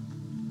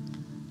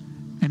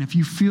 And if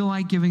you feel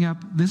like giving up,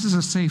 this is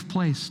a safe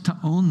place to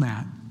own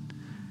that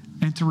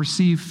and to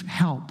receive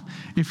help.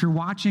 If you're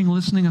watching,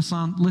 listening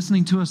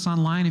to us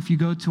online, if you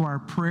go to our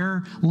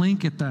prayer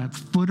link at the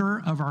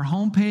footer of our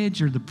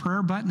homepage or the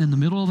prayer button in the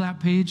middle of that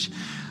page,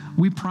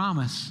 we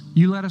promise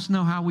you let us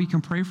know how we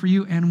can pray for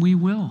you, and we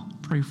will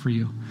pray for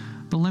you.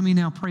 But let me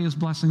now pray his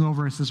blessing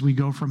over us as we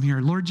go from here.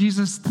 Lord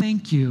Jesus,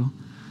 thank you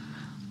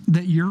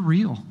that you're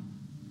real.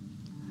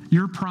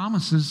 Your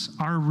promises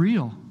are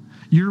real.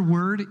 Your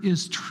word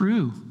is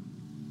true,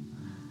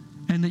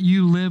 and that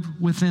you live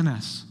within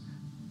us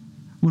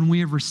when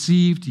we have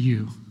received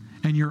you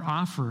and your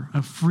offer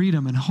of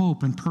freedom and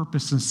hope and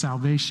purpose and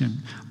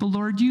salvation. But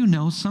Lord, you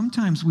know,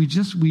 sometimes we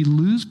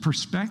lose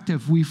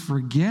perspective, we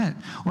forget,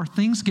 or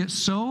things get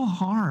so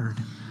hard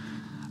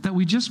that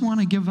we just want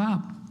to give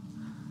up.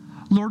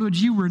 Lord, would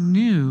you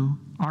renew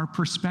our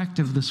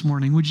perspective this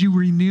morning? Would you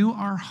renew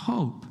our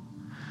hope?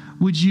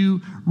 Would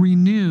you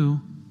renew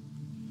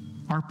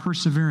our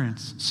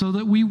perseverance so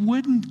that we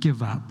wouldn't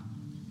give up,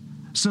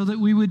 so that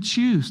we would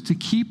choose to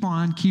keep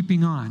on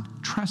keeping on,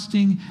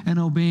 trusting and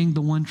obeying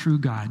the one true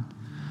God.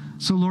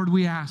 So Lord,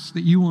 we ask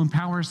that you will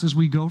empower us as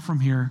we go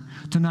from here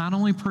to not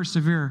only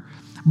persevere,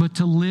 but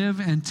to live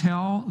and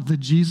tell the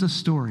Jesus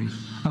story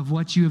of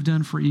what you have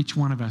done for each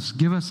one of us.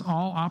 Give us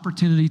all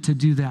opportunity to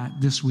do that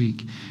this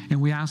week.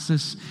 And we ask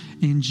this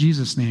in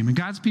Jesus' name. And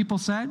God's people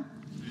said,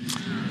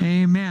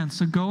 amen.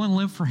 So go and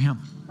live for him.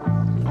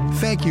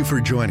 Thank you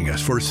for joining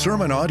us for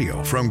sermon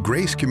audio from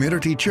Grace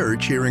Community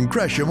Church here in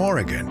Gresham,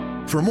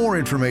 Oregon. For more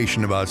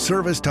information about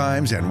service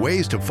times and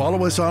ways to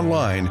follow us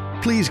online,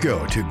 please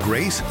go to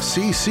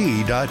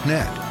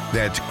gracecc.net.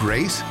 That's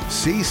gracecc.net.